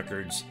Chamber of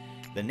Records,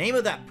 the name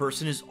of that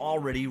person is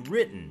already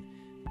written.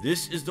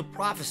 This is the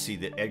prophecy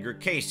that Edgar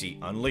Cayce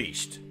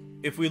unleashed.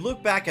 If we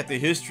look back at the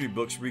history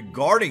books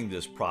regarding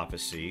this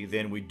prophecy,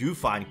 then we do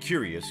find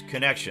curious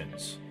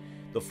connections.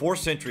 The 4th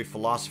century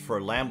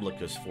philosopher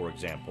Iamblichus, for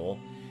example,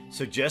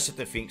 suggests that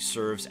the Sphinx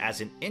serves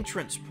as an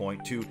entrance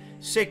point to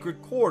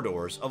sacred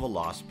corridors of a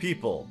lost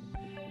people.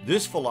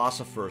 This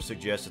philosopher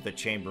suggests that the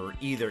chamber,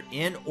 either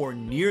in or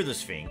near the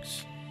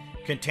Sphinx,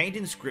 contained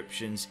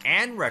inscriptions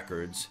and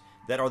records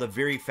that are the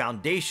very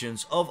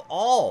foundations of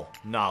all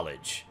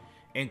knowledge,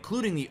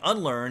 including the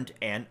unlearned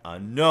and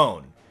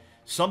unknown.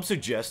 Some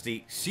suggest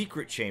the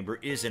secret chamber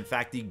is in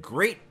fact the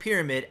Great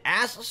Pyramid,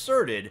 as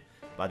asserted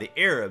by the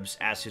Arabs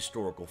as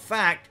historical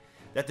fact,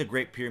 that the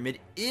Great Pyramid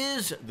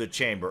is the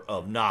chamber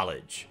of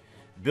knowledge,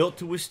 built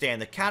to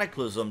withstand the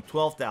cataclysm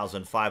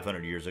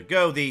 12,500 years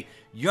ago, the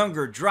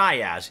Younger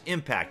Dryas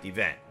impact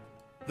event.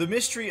 The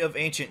mystery of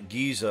ancient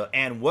Giza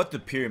and what the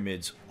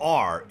pyramids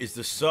are is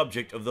the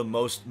subject of the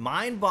most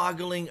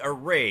mind-boggling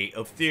array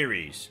of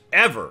theories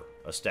ever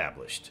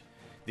established.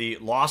 The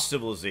lost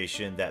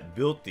civilization that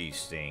built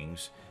these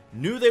things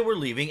knew they were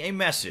leaving a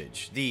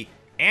message. The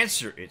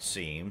answer, it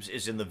seems,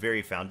 is in the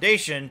very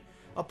foundation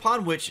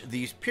upon which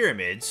these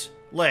pyramids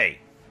lay.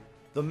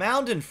 The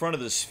mound in front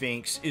of the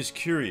Sphinx is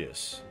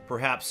curious.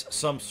 Perhaps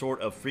some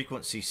sort of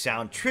frequency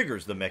sound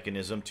triggers the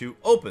mechanism to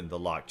open the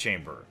locked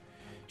chamber.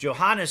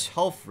 Johannes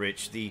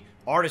Helffrich, the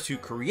artist who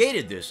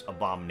created this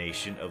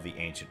abomination of the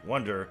ancient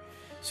wonder,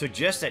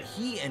 suggests that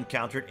he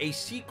encountered a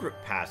secret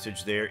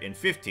passage there in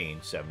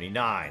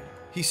 1579.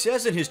 He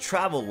says in his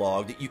travel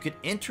log that you could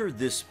enter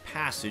this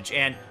passage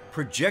and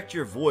project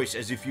your voice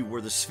as if you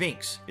were the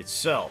Sphinx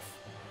itself.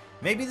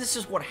 Maybe this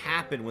is what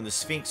happened when the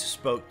Sphinx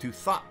spoke to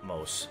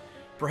Thutmose.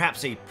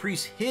 Perhaps a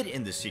priest hid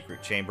in the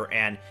secret chamber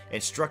and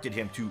instructed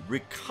him to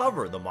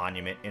recover the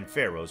monument in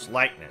Pharaoh's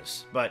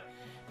likeness. But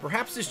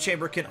perhaps this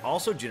chamber can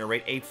also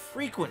generate a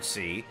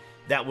frequency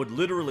that would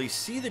literally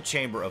see the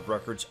Chamber of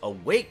Records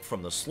awake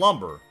from the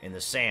slumber in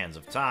the sands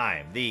of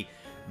time. The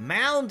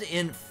mound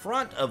in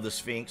front of the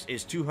Sphinx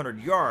is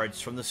 200 yards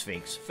from the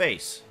Sphinx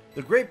face.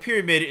 The Great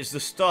Pyramid is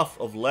the stuff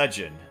of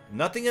legend.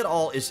 Nothing at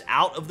all is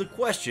out of the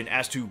question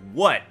as to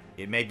what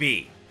it may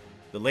be.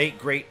 The late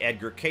great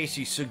Edgar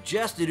Cayce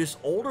suggested it is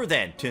older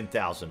than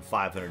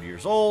 10,500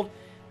 years old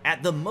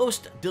at the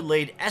most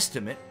delayed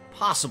estimate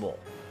possible.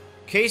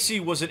 Cayce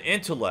was an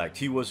intellect.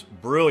 He was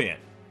brilliant.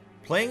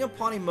 Playing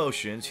upon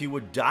emotions, he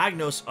would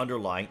diagnose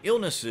underlying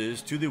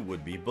illnesses to the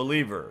would-be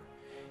believer.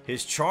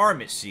 His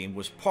charm, it seemed,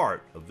 was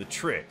part of the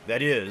trick.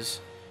 That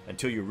is,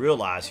 until you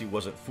realize he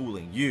wasn't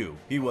fooling you.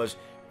 He was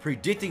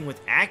predicting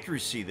with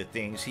accuracy the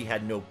things he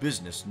had no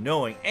business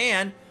knowing,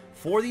 and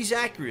for these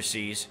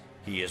accuracies,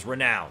 he is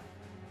renowned.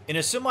 In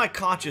a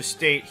semi-conscious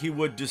state, he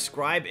would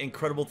describe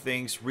incredible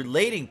things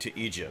relating to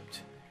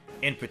Egypt,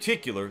 in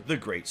particular, the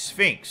Great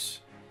Sphinx.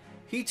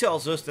 He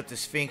tells us that the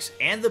Sphinx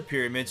and the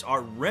pyramids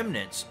are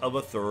remnants of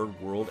a third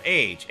world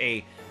age,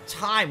 a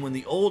time when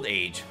the old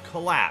age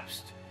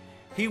collapsed.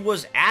 He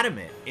was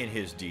adamant in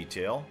his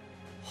detail.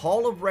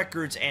 Hall of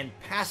records and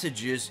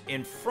passages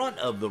in front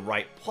of the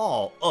right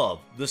paw of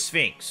the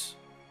Sphinx.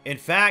 In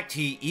fact,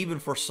 he even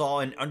foresaw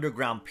an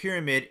underground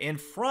pyramid in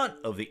front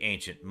of the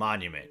ancient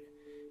monument.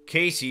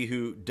 Cayce,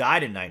 who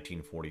died in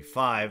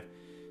 1945,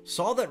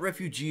 saw that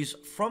refugees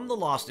from the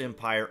lost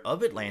empire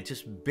of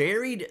Atlantis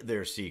buried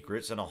their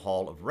secrets in a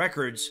hall of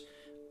records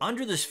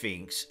under the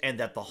Sphinx, and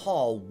that the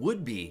hall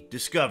would be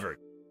discovered.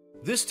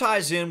 This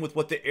ties in with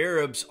what the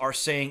Arabs are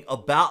saying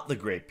about the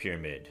Great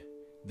Pyramid.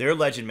 Their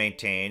legend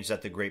maintains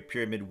that the Great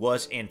Pyramid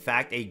was in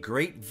fact a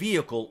great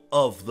vehicle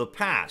of the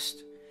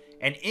past,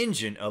 an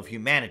engine of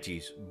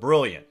humanity's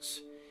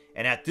brilliance,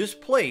 and at this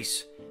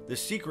place, the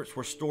secrets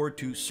were stored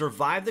to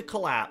survive the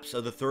collapse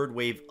of the third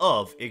wave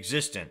of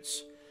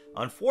existence.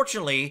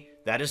 Unfortunately,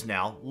 that is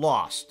now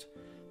lost,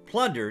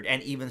 plundered,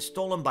 and even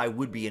stolen by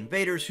would-be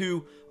invaders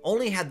who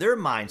only had their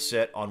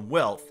mindset on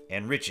wealth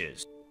and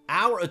riches.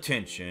 Our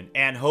attention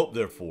and hope,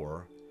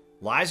 therefore,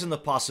 lies in the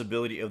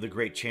possibility of the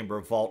Great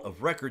Chamber Vault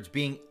of Records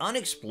being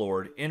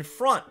unexplored in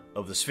front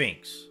of the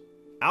Sphinx.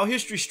 Our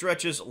history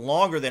stretches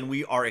longer than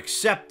we are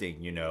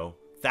accepting,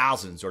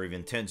 thousands or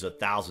even tens of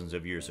thousands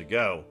of years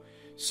ago.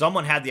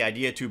 Someone had the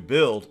idea to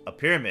build a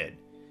pyramid.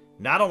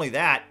 Not only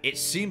that, it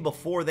seemed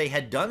before they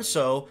had done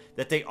so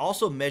that they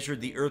also measured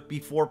the earth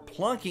before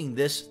plunking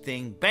this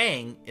thing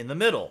bang in the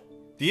middle.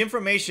 The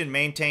information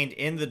maintained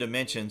in the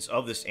dimensions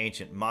of this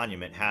ancient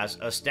monument has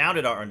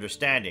astounded our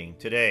understanding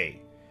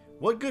today.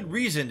 What good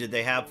reason did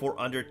they have for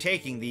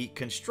undertaking the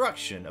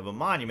construction of a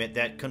monument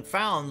that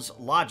confounds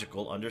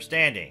logical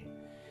understanding?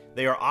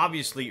 They are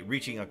obviously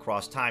reaching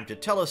across time to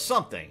tell us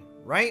something,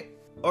 right?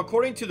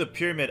 According to the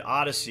Pyramid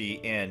Odyssey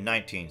in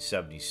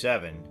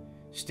 1977,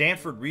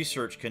 Stanford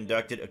Research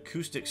conducted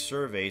acoustic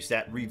surveys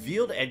that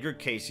revealed Edgar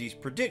Cayce's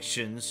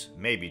predictions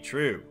may be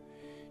true.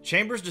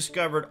 Chambers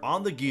discovered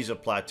on the Giza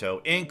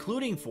Plateau,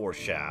 including 4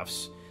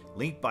 shafts,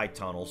 linked by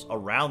tunnels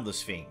around the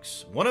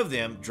Sphinx, one of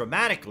them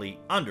dramatically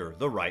under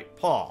the right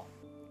paw.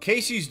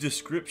 Cayce's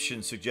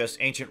description suggests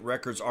ancient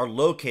records are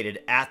located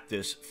at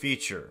this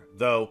feature,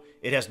 though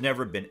it has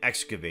never been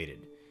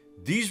excavated.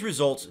 These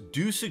results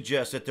do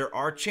suggest that there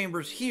are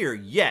chambers here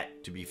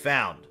yet to be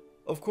found.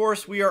 Of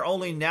course, we are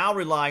only now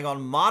relying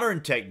on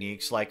modern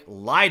techniques like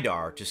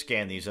LiDAR to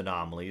scan these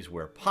anomalies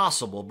where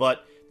possible,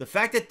 but the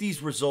fact that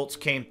these results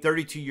came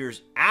 32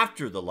 years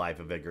after the life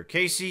of Edgar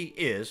Cayce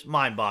is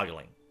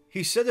mind-boggling.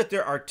 He said that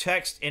there are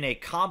texts in a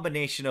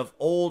combination of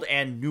old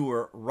and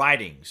newer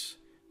writings,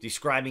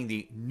 describing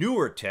the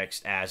newer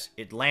text as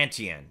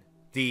Atlantean.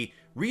 The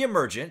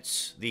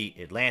reemergence, the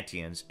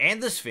Atlanteans,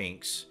 and the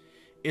Sphinx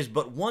is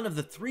but one of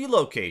the 3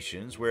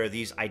 locations where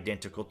these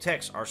identical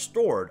texts are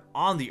stored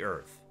on the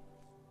Earth.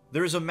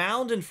 There is a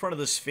mound in front of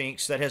the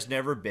Sphinx that has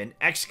never been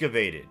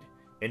excavated.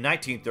 In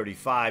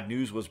 1935,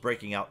 news was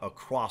breaking out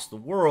across the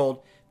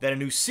world that a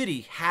new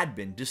city had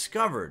been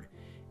discovered.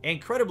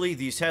 Incredibly,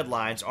 these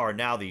headlines are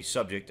now the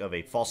subject of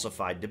a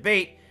falsified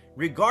debate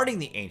regarding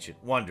the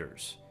ancient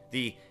wonders.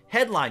 The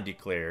headline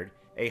declared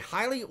a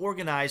highly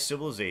organized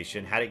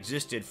civilization had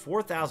existed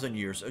 4,000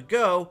 years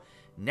ago.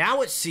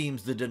 Now it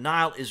seems the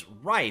denial is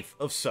rife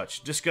of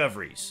such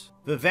discoveries.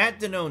 The Vent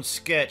Denon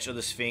sketch of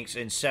the Sphinx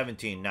in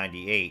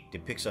 1798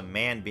 depicts a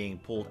man being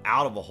pulled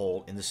out of a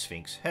hole in the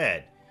Sphinx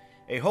head,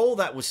 a hole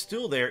that was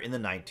still there in the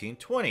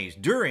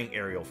 1920s during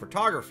aerial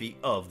photography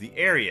of the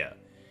area.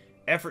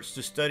 Efforts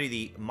to study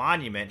the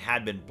monument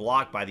had been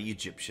blocked by the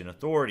Egyptian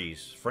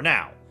authorities. For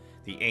now,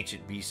 the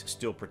ancient beast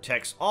still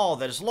protects all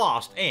that is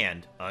lost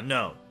and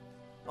unknown.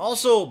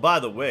 Also, by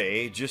the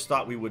way, just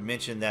thought we would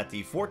mention that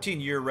the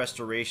 14-year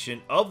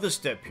restoration of the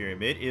Step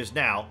Pyramid is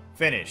now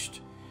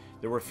finished.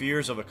 There were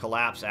fears of a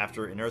collapse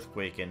after an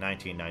earthquake in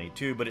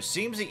 1992, but it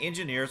seems the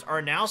engineers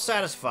are now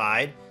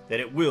satisfied that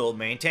it will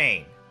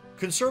maintain.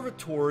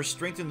 Conservators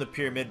strengthened the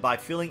pyramid by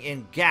filling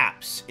in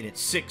gaps in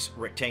its 6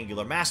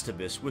 rectangular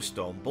mastabus with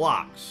stone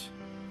blocks.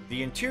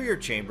 The interior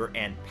chamber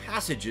and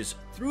passages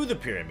through the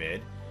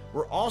pyramid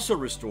were also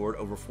restored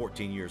over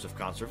 14 years of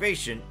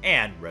conservation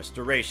and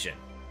restoration.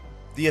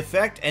 The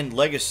effect and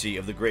legacy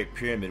of the Great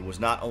Pyramid was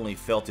not only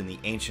felt in the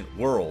ancient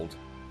world.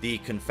 The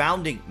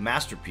confounding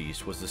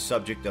masterpiece was the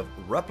subject of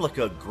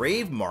replica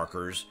grave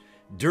markers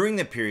during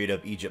the period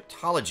of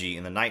Egyptology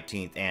in the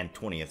 19th and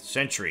 20th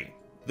century.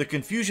 The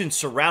confusion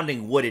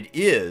surrounding what it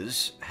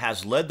is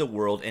has led the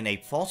world in a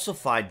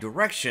falsified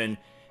direction,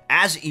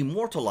 as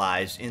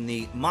immortalized in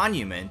the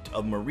monument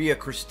of Maria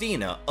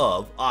Christina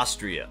of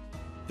Austria.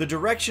 The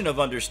direction of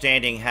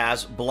understanding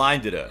has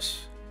blinded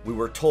us. We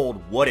were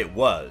told what it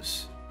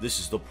was. This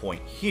is the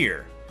point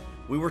here.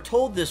 We were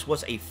told this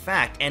was a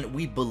fact, and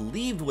we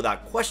believed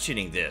without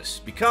questioning this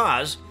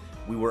because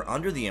we were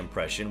under the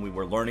impression we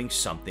were learning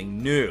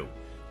something new.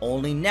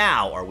 Only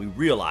now are we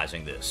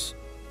realizing this.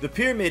 The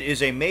pyramid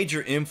is a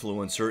major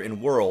influencer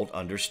in world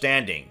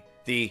understanding.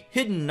 The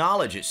hidden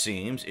knowledge, it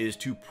seems, is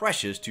too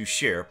precious to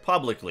share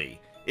publicly.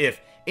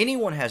 If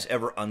anyone has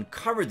ever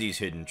uncovered these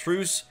hidden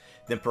truths,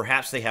 then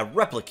perhaps they have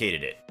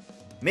replicated it.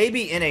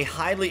 Maybe in a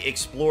highly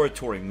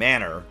exploratory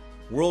manner,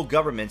 world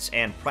governments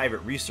and private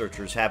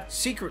researchers have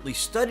secretly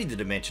studied the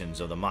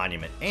dimensions of the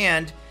monument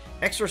and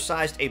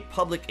exercised a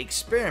public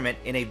experiment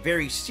in a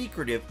very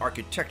secretive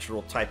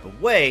architectural type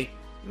of way.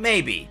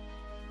 Maybe.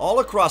 All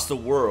across the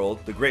world,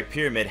 the Great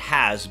Pyramid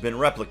has been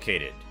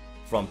replicated.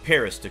 From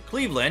Paris to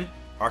Cleveland,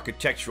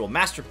 architectural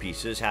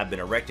masterpieces have been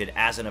erected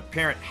as an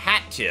apparent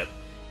hat tip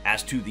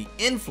as to the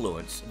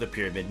influence the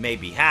pyramid may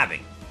be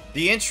having.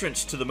 The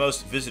entrance to the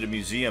most visited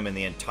museum in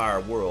the entire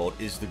world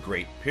is the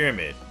Great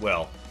Pyramid.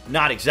 Well,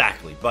 not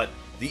exactly, but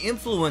the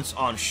influence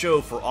on show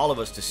for all of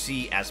us to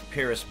see as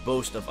Paris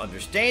boasts of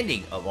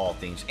understanding of all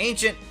things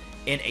ancient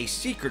in a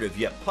secretive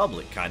yet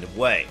public kind of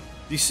way.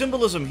 The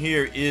symbolism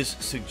here is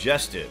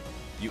suggestive.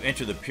 You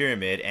enter the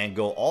pyramid and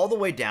go all the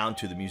way down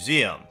to the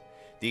museum.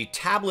 The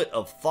Tablet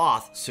of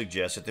Thoth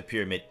suggests that the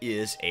pyramid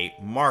is a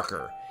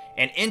marker,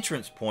 an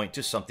entrance point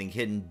to something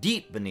hidden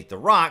deep beneath the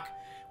rock,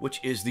 which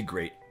is the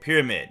Great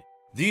Pyramid.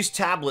 These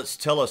tablets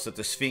tell us that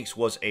the Sphinx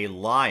was a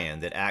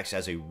lion that acts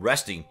as a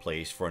resting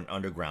place for an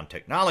underground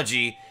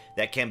technology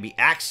that can be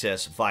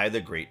accessed via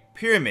the Great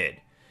Pyramid.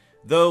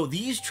 Though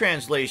these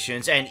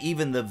translations and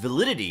even the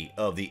validity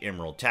of the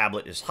Emerald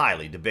Tablet is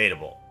highly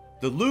debatable.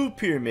 The Lu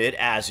Pyramid,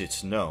 as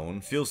it's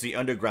known, fills the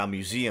underground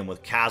museum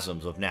with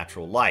chasms of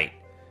natural light.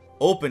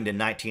 Opened in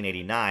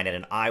 1989 at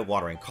an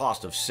eye-watering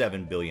cost of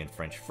 7 billion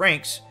French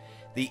francs,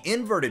 the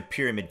inverted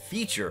pyramid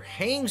feature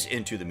hangs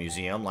into the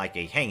museum like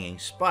a hanging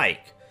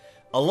spike.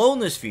 Alone,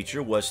 this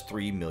feature was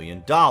 $3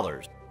 million.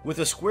 With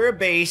a square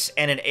base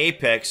and an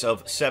apex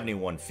of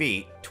 71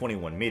 feet,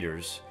 21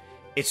 meters,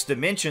 its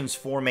dimensions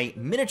form a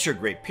miniature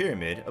Great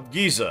Pyramid of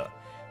Giza.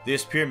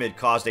 This pyramid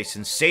caused a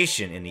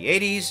sensation in the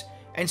 80s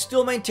and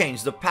still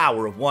maintains the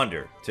power of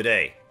wonder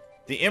today.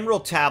 The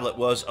Emerald Tablet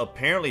was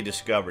apparently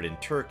discovered in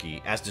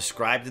Turkey as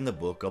described in the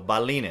book of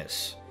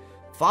Balines.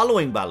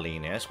 Following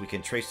Balines, we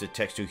can trace the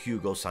text to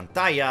Hugo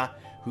Santayana,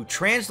 who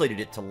translated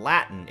it to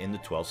Latin in the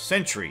 12th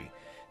century.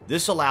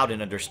 This allowed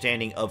an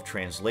understanding of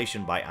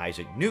translation by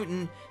Isaac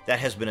Newton that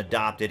has been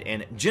adopted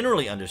and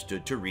generally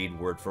understood to read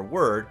word for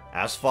word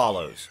as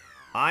follows.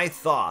 I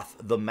Thoth,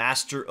 the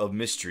master of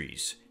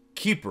mysteries,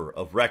 keeper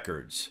of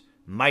records,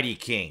 mighty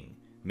king,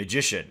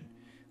 magician,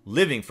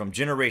 living from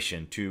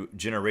generation to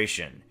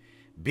generation,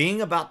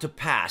 being about to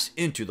pass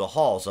into the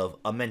halls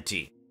of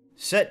Amenti,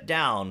 set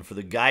down for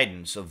the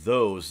guidance of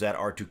those that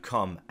are to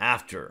come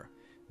after,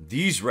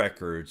 these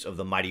records of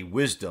the mighty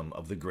wisdom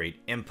of the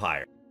great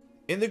empire.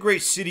 In the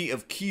great city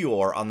of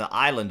Kior on the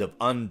island of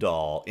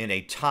Undal, in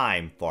a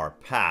time far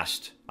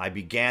past, I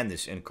began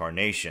this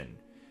incarnation.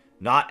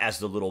 Not as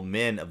the little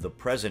men of the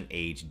present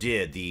age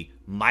did, the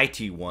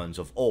mighty ones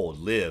of old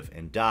live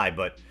and die,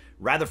 but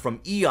rather from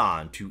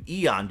eon to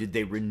eon did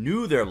they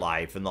renew their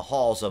life in the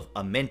halls of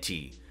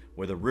Amenti,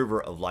 where the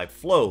river of life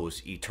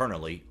flows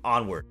eternally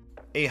onward.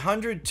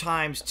 100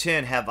 times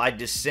 10 have I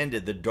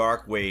descended the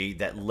dark way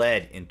that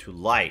led into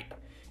light,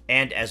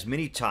 and as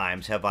many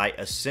times have I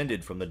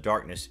ascended from the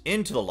darkness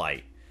into the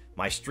light,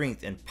 my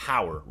strength and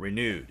power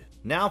renewed.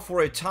 Now for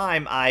a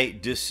time I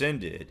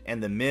descended,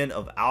 and the men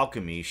of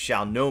alchemy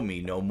shall know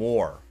me no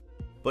more.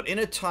 But in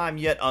a time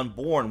yet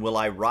unborn will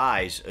I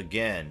rise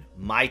again,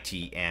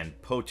 mighty and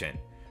potent,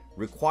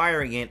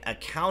 requiring an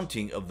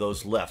accounting of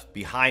those left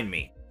behind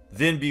me.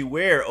 Then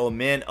beware, O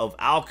men of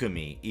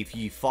alchemy, if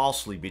ye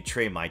falsely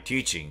betray my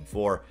teaching,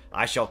 for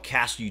I shall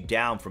cast you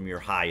down from your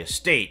high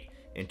estate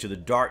into the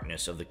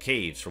darkness of the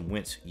caves from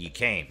whence ye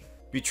came.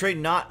 Betray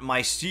not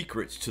my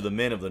secrets to the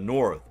men of the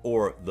north,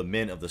 or the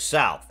men of the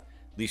south,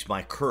 lest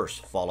my curse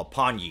fall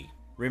upon ye.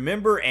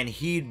 Remember and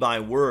heed my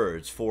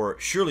words, for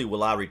surely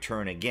will I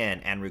return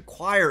again, and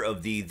require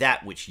of thee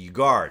that which ye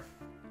guard.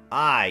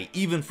 I,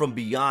 even from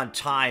beyond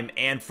time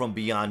and from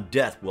beyond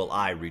death will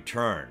I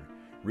return,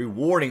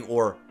 rewarding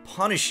or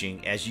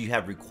punishing as ye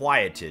have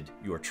requited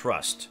your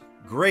trust.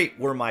 Great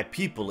were my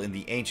people in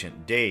the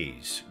ancient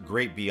days,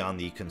 great beyond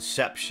the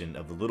conception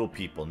of the little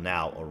people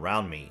now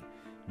around me,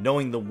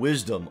 knowing the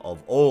wisdom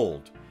of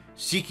old,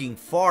 seeking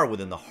far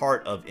within the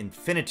heart of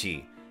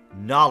infinity,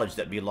 knowledge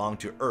that belonged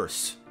to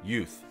earth's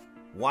youth.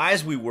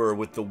 Wise we were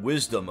with the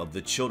wisdom of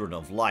the children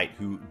of light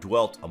who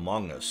dwelt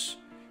among us.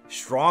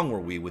 Strong were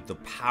we with the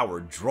power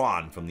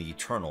drawn from the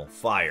eternal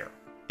fire.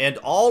 And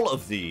all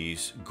of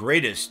these,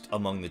 greatest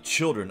among the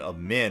children of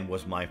men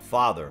was my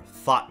father,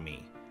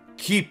 Thotme,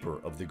 keeper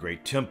of the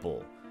great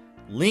temple,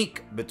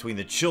 link between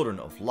the children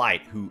of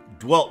light who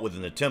dwelt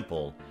within the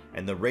temple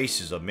and the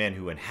races of men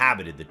who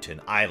inhabited the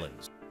 10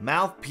 islands.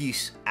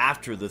 Mouthpiece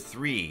after the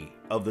 3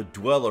 of the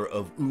dweller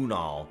of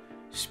Unal,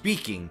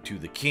 speaking to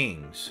the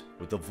kings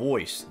with a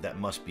voice that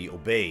must be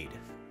obeyed.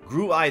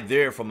 Grew I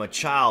there from a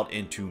child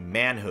into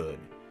manhood,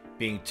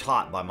 being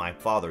taught by my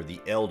father the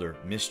elder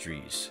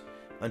mysteries,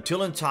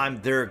 until in time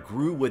there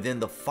grew within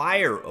the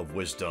fire of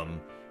wisdom,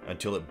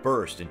 until it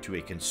burst into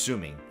a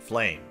consuming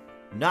flame.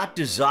 Not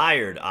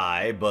desired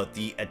I, but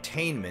the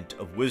attainment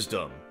of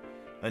wisdom,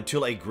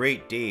 until a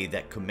great day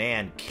that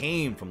command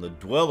came from the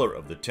dweller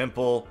of the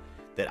temple,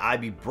 that I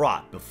be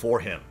brought before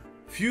him.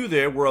 Few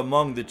there were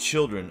among the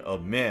children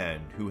of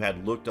men who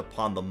had looked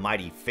upon the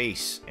mighty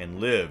face and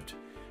lived,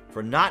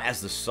 for not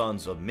as the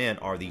sons of men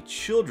are the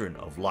children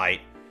of light,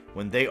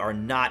 when they are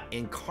not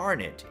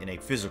incarnate in a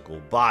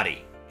physical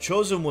body.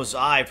 Chosen was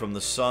I from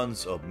the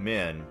sons of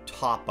men,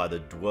 taught by the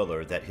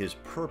dweller that his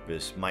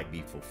purpose might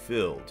be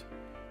fulfilled,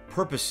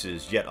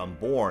 purposes yet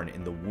unborn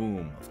in the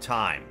womb of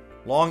time.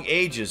 Long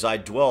ages I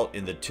dwelt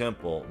in the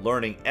temple,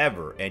 learning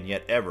ever and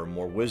yet ever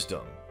more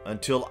wisdom,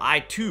 until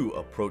I too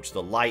approached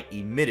the light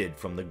emitted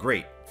from the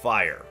great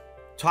fire.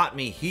 Taught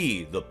me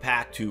he the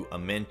path to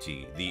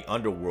Amenti, the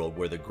underworld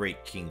where the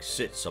great king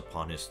sits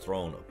upon his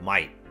throne of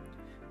might.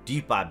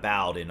 Deep I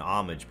bowed in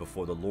homage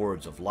before the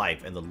lords of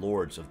life and the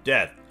lords of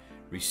death,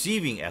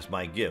 receiving as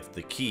my gift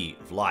the key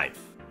of life.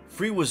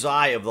 Free was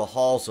I of the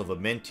halls of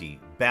Amenti,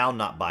 bound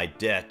not by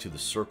death to the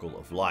circle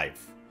of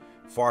life.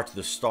 Far to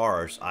the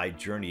stars I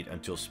journeyed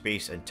until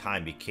space and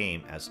time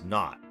became as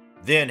naught.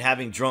 Then,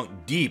 having drunk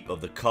deep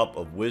of the cup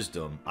of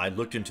wisdom, I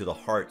looked into the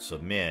hearts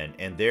of men,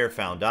 and there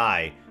found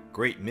I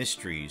great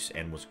mysteries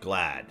and was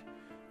glad.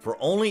 For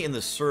only in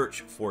the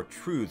search for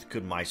truth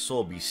could my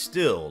soul be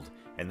stilled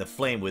and the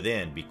flame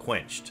within be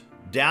quenched.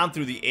 Down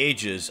through the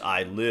ages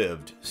I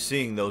lived,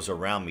 seeing those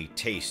around me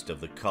taste of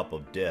the cup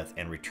of death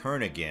and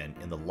return again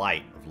in the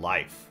light of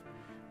life.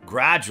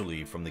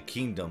 Gradually from the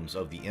kingdoms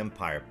of the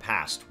empire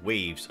passed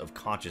waves of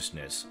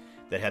consciousness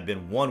that had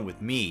been one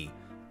with me,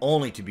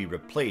 only to be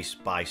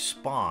replaced by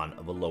spawn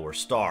of a lower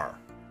star.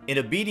 In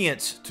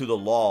obedience to the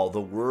law, the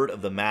word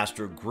of the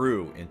master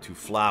grew into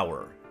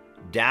flower.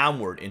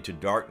 Downward into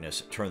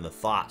darkness turned the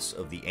thoughts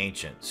of the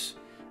ancients,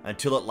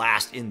 until at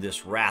last in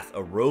this wrath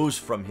arose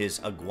from his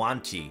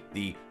Agwanti,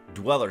 the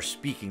dweller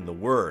speaking the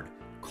word,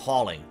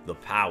 calling the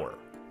power.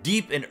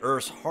 Deep in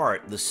earth's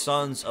heart the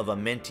sons of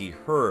Amenti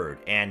heard,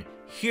 and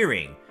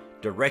hearing,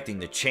 directing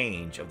the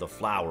change of the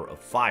flower of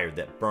fire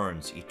that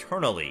burns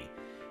eternally,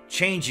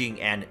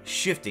 changing and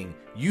shifting,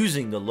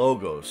 using the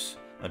logos,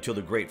 until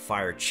the great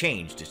fire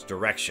changed its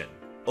direction.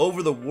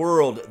 Over the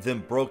world then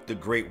broke the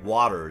great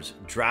waters,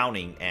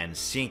 drowning and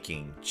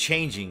sinking,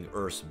 changing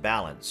earth's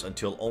balance,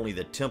 until only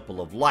the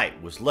temple of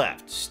light was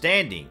left,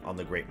 standing on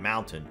the great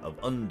mountain of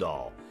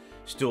Undal,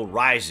 still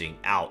rising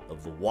out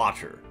of the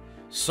water.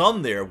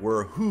 Some there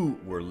were who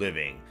were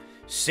living,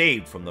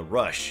 saved from the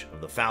rush of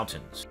the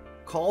fountains.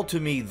 Called to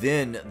me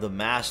then the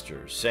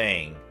master,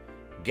 saying,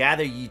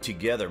 Gather ye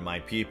together, my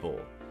people.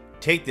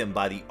 Take them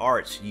by the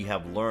arts ye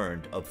have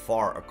learned of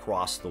far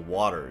across the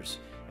waters,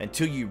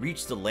 until ye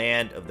reach the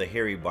land of the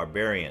hairy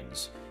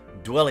barbarians,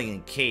 dwelling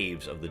in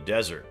caves of the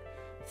desert.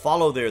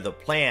 Follow there the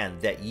plan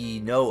that ye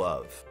know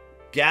of.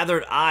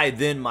 Gathered I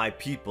then my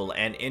people,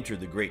 and entered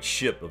the great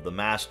ship of the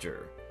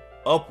master.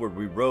 Upward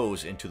we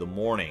rose into the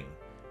morning.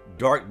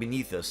 Dark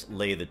beneath us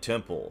lay the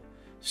temple.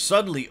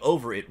 Suddenly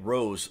over it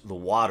rose the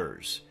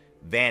waters,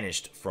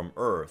 vanished from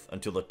earth,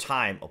 until the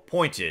time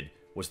appointed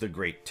was the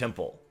great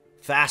temple.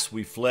 Fast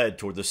we fled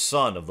toward the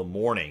sun of the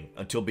morning,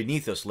 until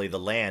beneath us lay the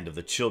land of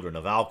the children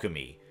of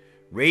alchemy.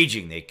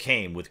 Raging they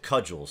came with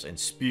cudgels and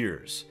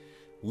spears,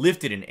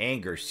 lifted in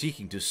anger,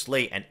 seeking to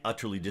slay and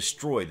utterly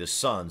destroy the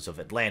sons of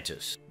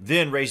Atlantis.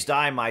 Then raised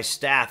I my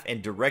staff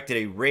and directed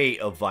a ray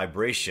of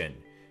vibration,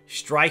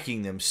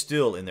 striking them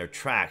still in their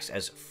tracks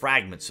as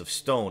fragments of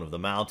stone of the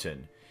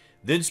mountain.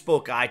 Then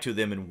spoke I to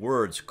them in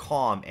words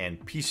calm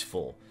and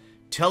peaceful,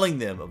 telling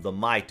them of the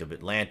might of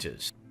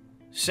Atlantis,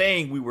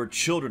 saying we were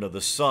children of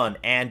the sun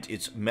and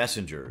its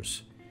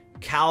messengers.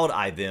 Cowed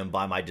I them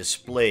by my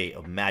display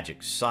of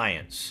magic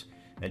science,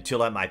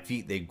 until at my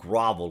feet they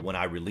groveled when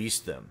I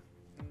released them.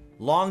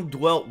 Long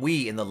dwelt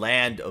we in the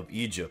land of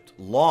Egypt,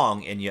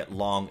 long and yet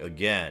long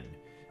again,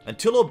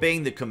 until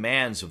obeying the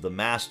commands of the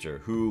Master,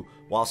 who,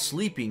 while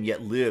sleeping,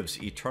 yet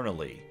lives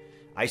eternally,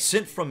 I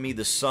sent from me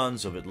the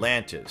sons of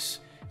Atlantis,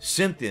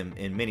 sent them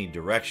in many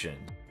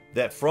directions,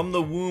 that from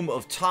the womb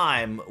of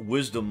time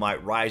wisdom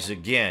might rise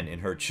again in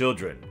her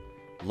children.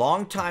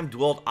 Long time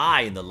dwelt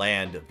I in the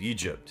land of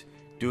Egypt,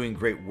 doing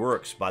great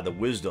works by the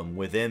wisdom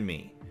within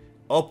me.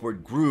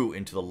 Upward grew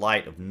into the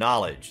light of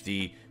knowledge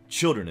the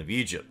children of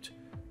Egypt,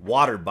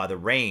 watered by the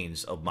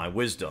rains of my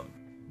wisdom.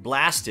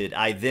 Blasted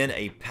I then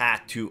a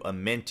path to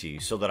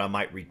Amenti, so that I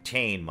might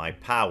retain my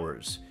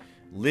powers,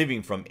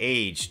 living from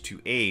age to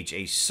age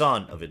a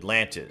son of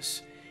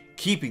Atlantis,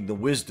 keeping the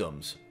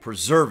wisdoms,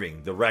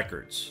 preserving the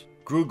records.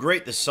 Grew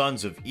great the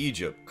sons of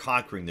Egypt,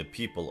 conquering the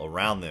people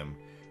around them,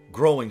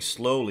 growing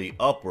slowly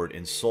upward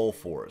in soul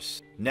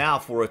force. Now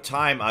for a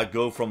time I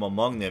go from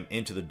among them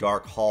into the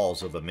dark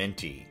halls of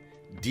Amenti,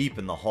 deep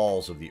in the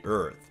halls of the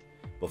earth,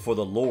 before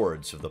the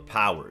lords of the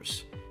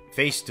powers,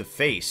 face to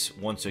face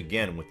once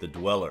again with the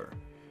dweller.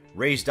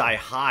 Raised I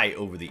high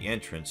over the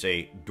entrance,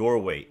 a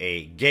doorway,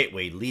 a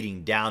gateway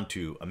leading down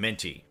to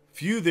Amenti.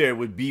 Few there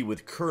would be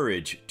with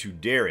courage to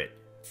dare it,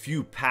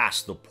 few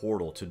passed the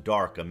portal to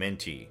dark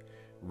Amenti.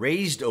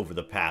 Raised over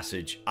the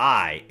passage,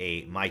 I,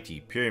 a mighty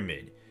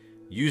pyramid,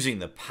 using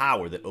the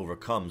power that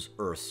overcomes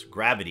Earth's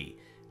gravity.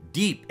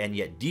 Deep and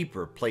yet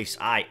deeper place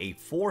I a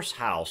force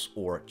house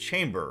or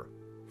chamber.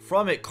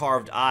 From it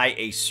carved I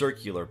a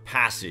circular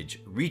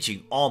passage,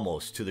 reaching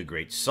almost to the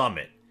great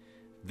summit.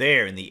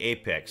 There in the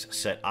apex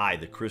set I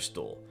the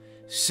crystal,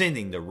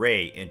 sending the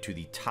ray into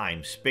the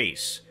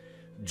time-space,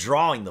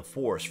 drawing the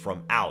force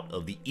from out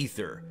of the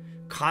ether,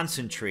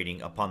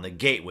 concentrating upon the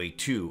gateway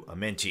to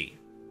Amenti.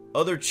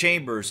 Other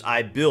chambers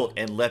I built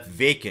and left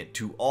vacant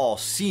to all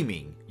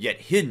seeming, yet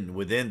hidden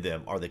within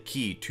them are the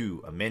key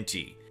to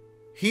Amenti.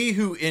 He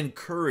who in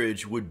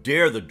courage would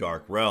dare the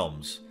dark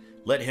realms,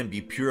 let him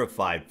be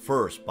purified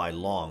first by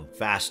long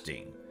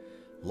fasting.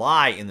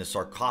 Lie in the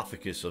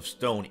sarcophagus of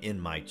stone in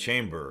my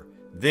chamber,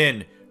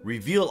 then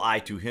reveal I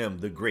to him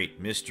the great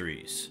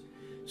mysteries.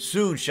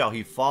 Soon shall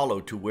he follow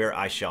to where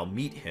I shall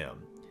meet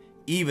him.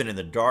 Even in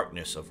the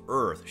darkness of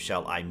earth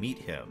shall I meet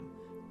him.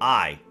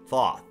 I,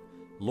 Thoth,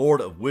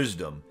 Lord of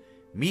wisdom,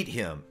 meet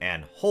him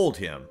and hold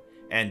him,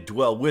 and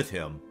dwell with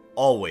him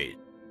always.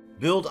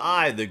 Build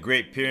I the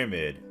Great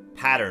Pyramid,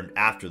 patterned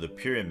after the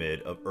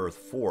Pyramid of Earth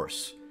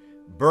Force,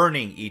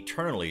 burning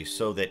eternally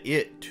so that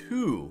it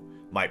too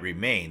might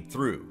remain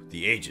through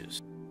the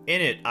ages.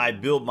 In it I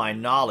build my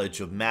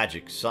knowledge of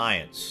magic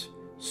science,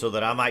 so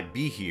that I might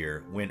be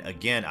here when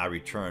again I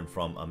return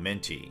from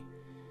Amenti.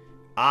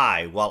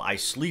 I, while I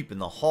sleep in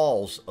the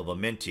halls of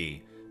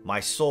Amenti, my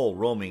soul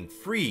roaming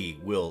free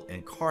will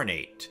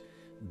incarnate,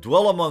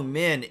 dwell among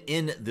men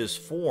in this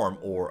form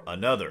or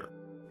another.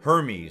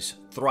 Hermes,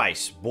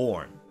 thrice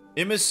born,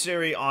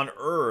 emissary on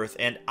earth,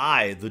 and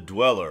I the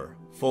dweller,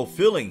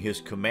 fulfilling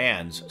his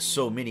commands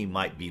so many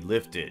might be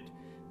lifted.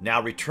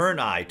 Now return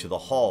I to the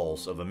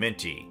halls of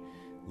Amenti,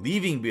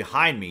 leaving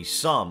behind me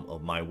some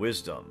of my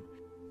wisdom.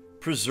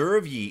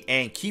 Preserve ye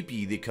and keep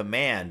ye the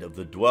command of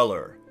the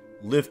dweller.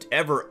 Lift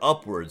ever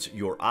upwards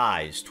your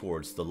eyes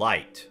towards the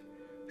light.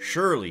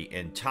 Surely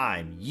in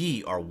time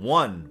ye are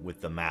one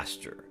with the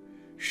Master.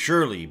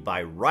 Surely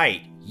by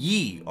right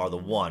ye are the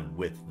one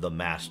with the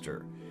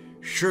Master.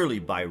 Surely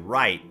by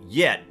right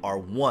yet are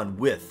one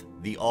with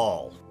the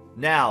All.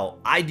 Now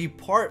I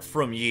depart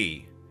from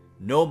ye.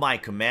 Know my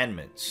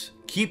commandments,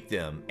 keep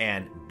them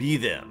and be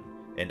them,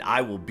 and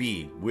I will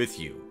be with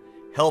you,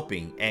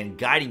 helping and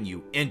guiding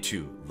you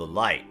into the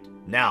light.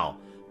 Now,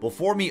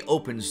 before me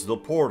opens the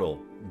portal,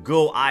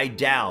 go I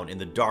down in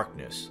the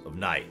darkness of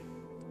night.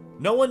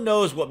 No one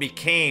knows what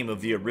became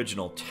of the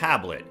original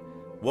tablet.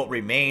 What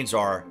remains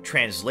are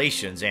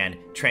translations and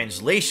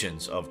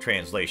translations of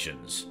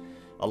translations,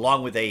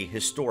 along with a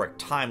historic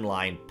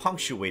timeline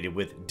punctuated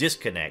with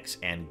disconnects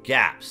and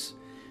gaps.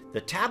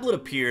 The tablet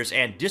appears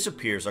and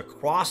disappears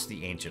across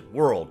the ancient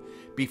world,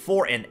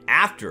 before and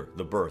after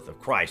the birth of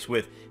Christ,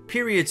 with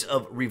periods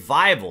of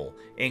revival,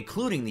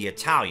 including the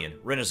Italian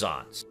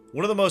Renaissance.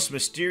 One of the most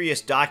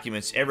mysterious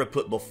documents ever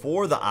put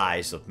before the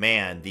eyes of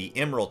man, the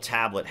Emerald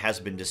Tablet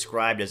has been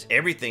described as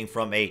everything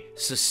from a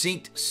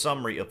succinct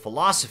summary of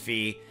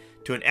philosophy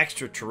to an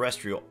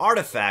extraterrestrial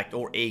artifact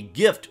or a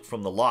gift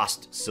from the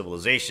lost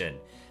civilization,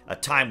 a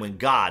time when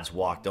gods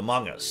walked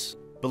among us.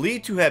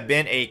 Believed to have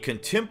been a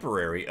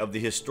contemporary of the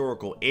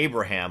historical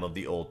Abraham of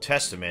the Old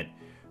Testament,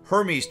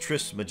 Hermes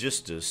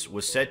Trismegistus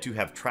was said to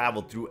have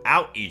traveled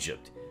throughout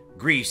Egypt,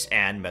 Greece,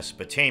 and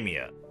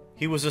Mesopotamia.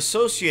 He was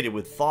associated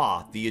with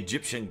Thoth, the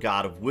Egyptian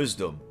god of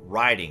wisdom,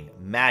 writing,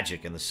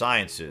 magic, and the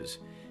sciences,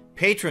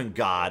 patron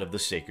god of the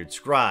sacred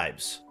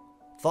scribes.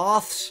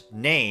 Thoth's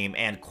name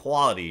and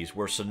qualities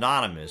were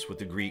synonymous with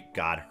the Greek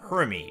god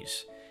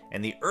Hermes,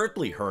 and the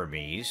earthly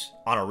Hermes,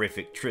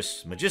 honorific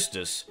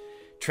Trismegistus,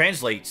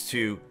 translates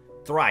to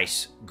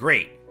thrice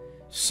great.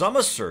 Some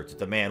assert that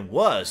the man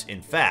was,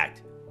 in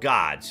fact,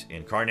 God's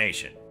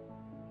incarnation.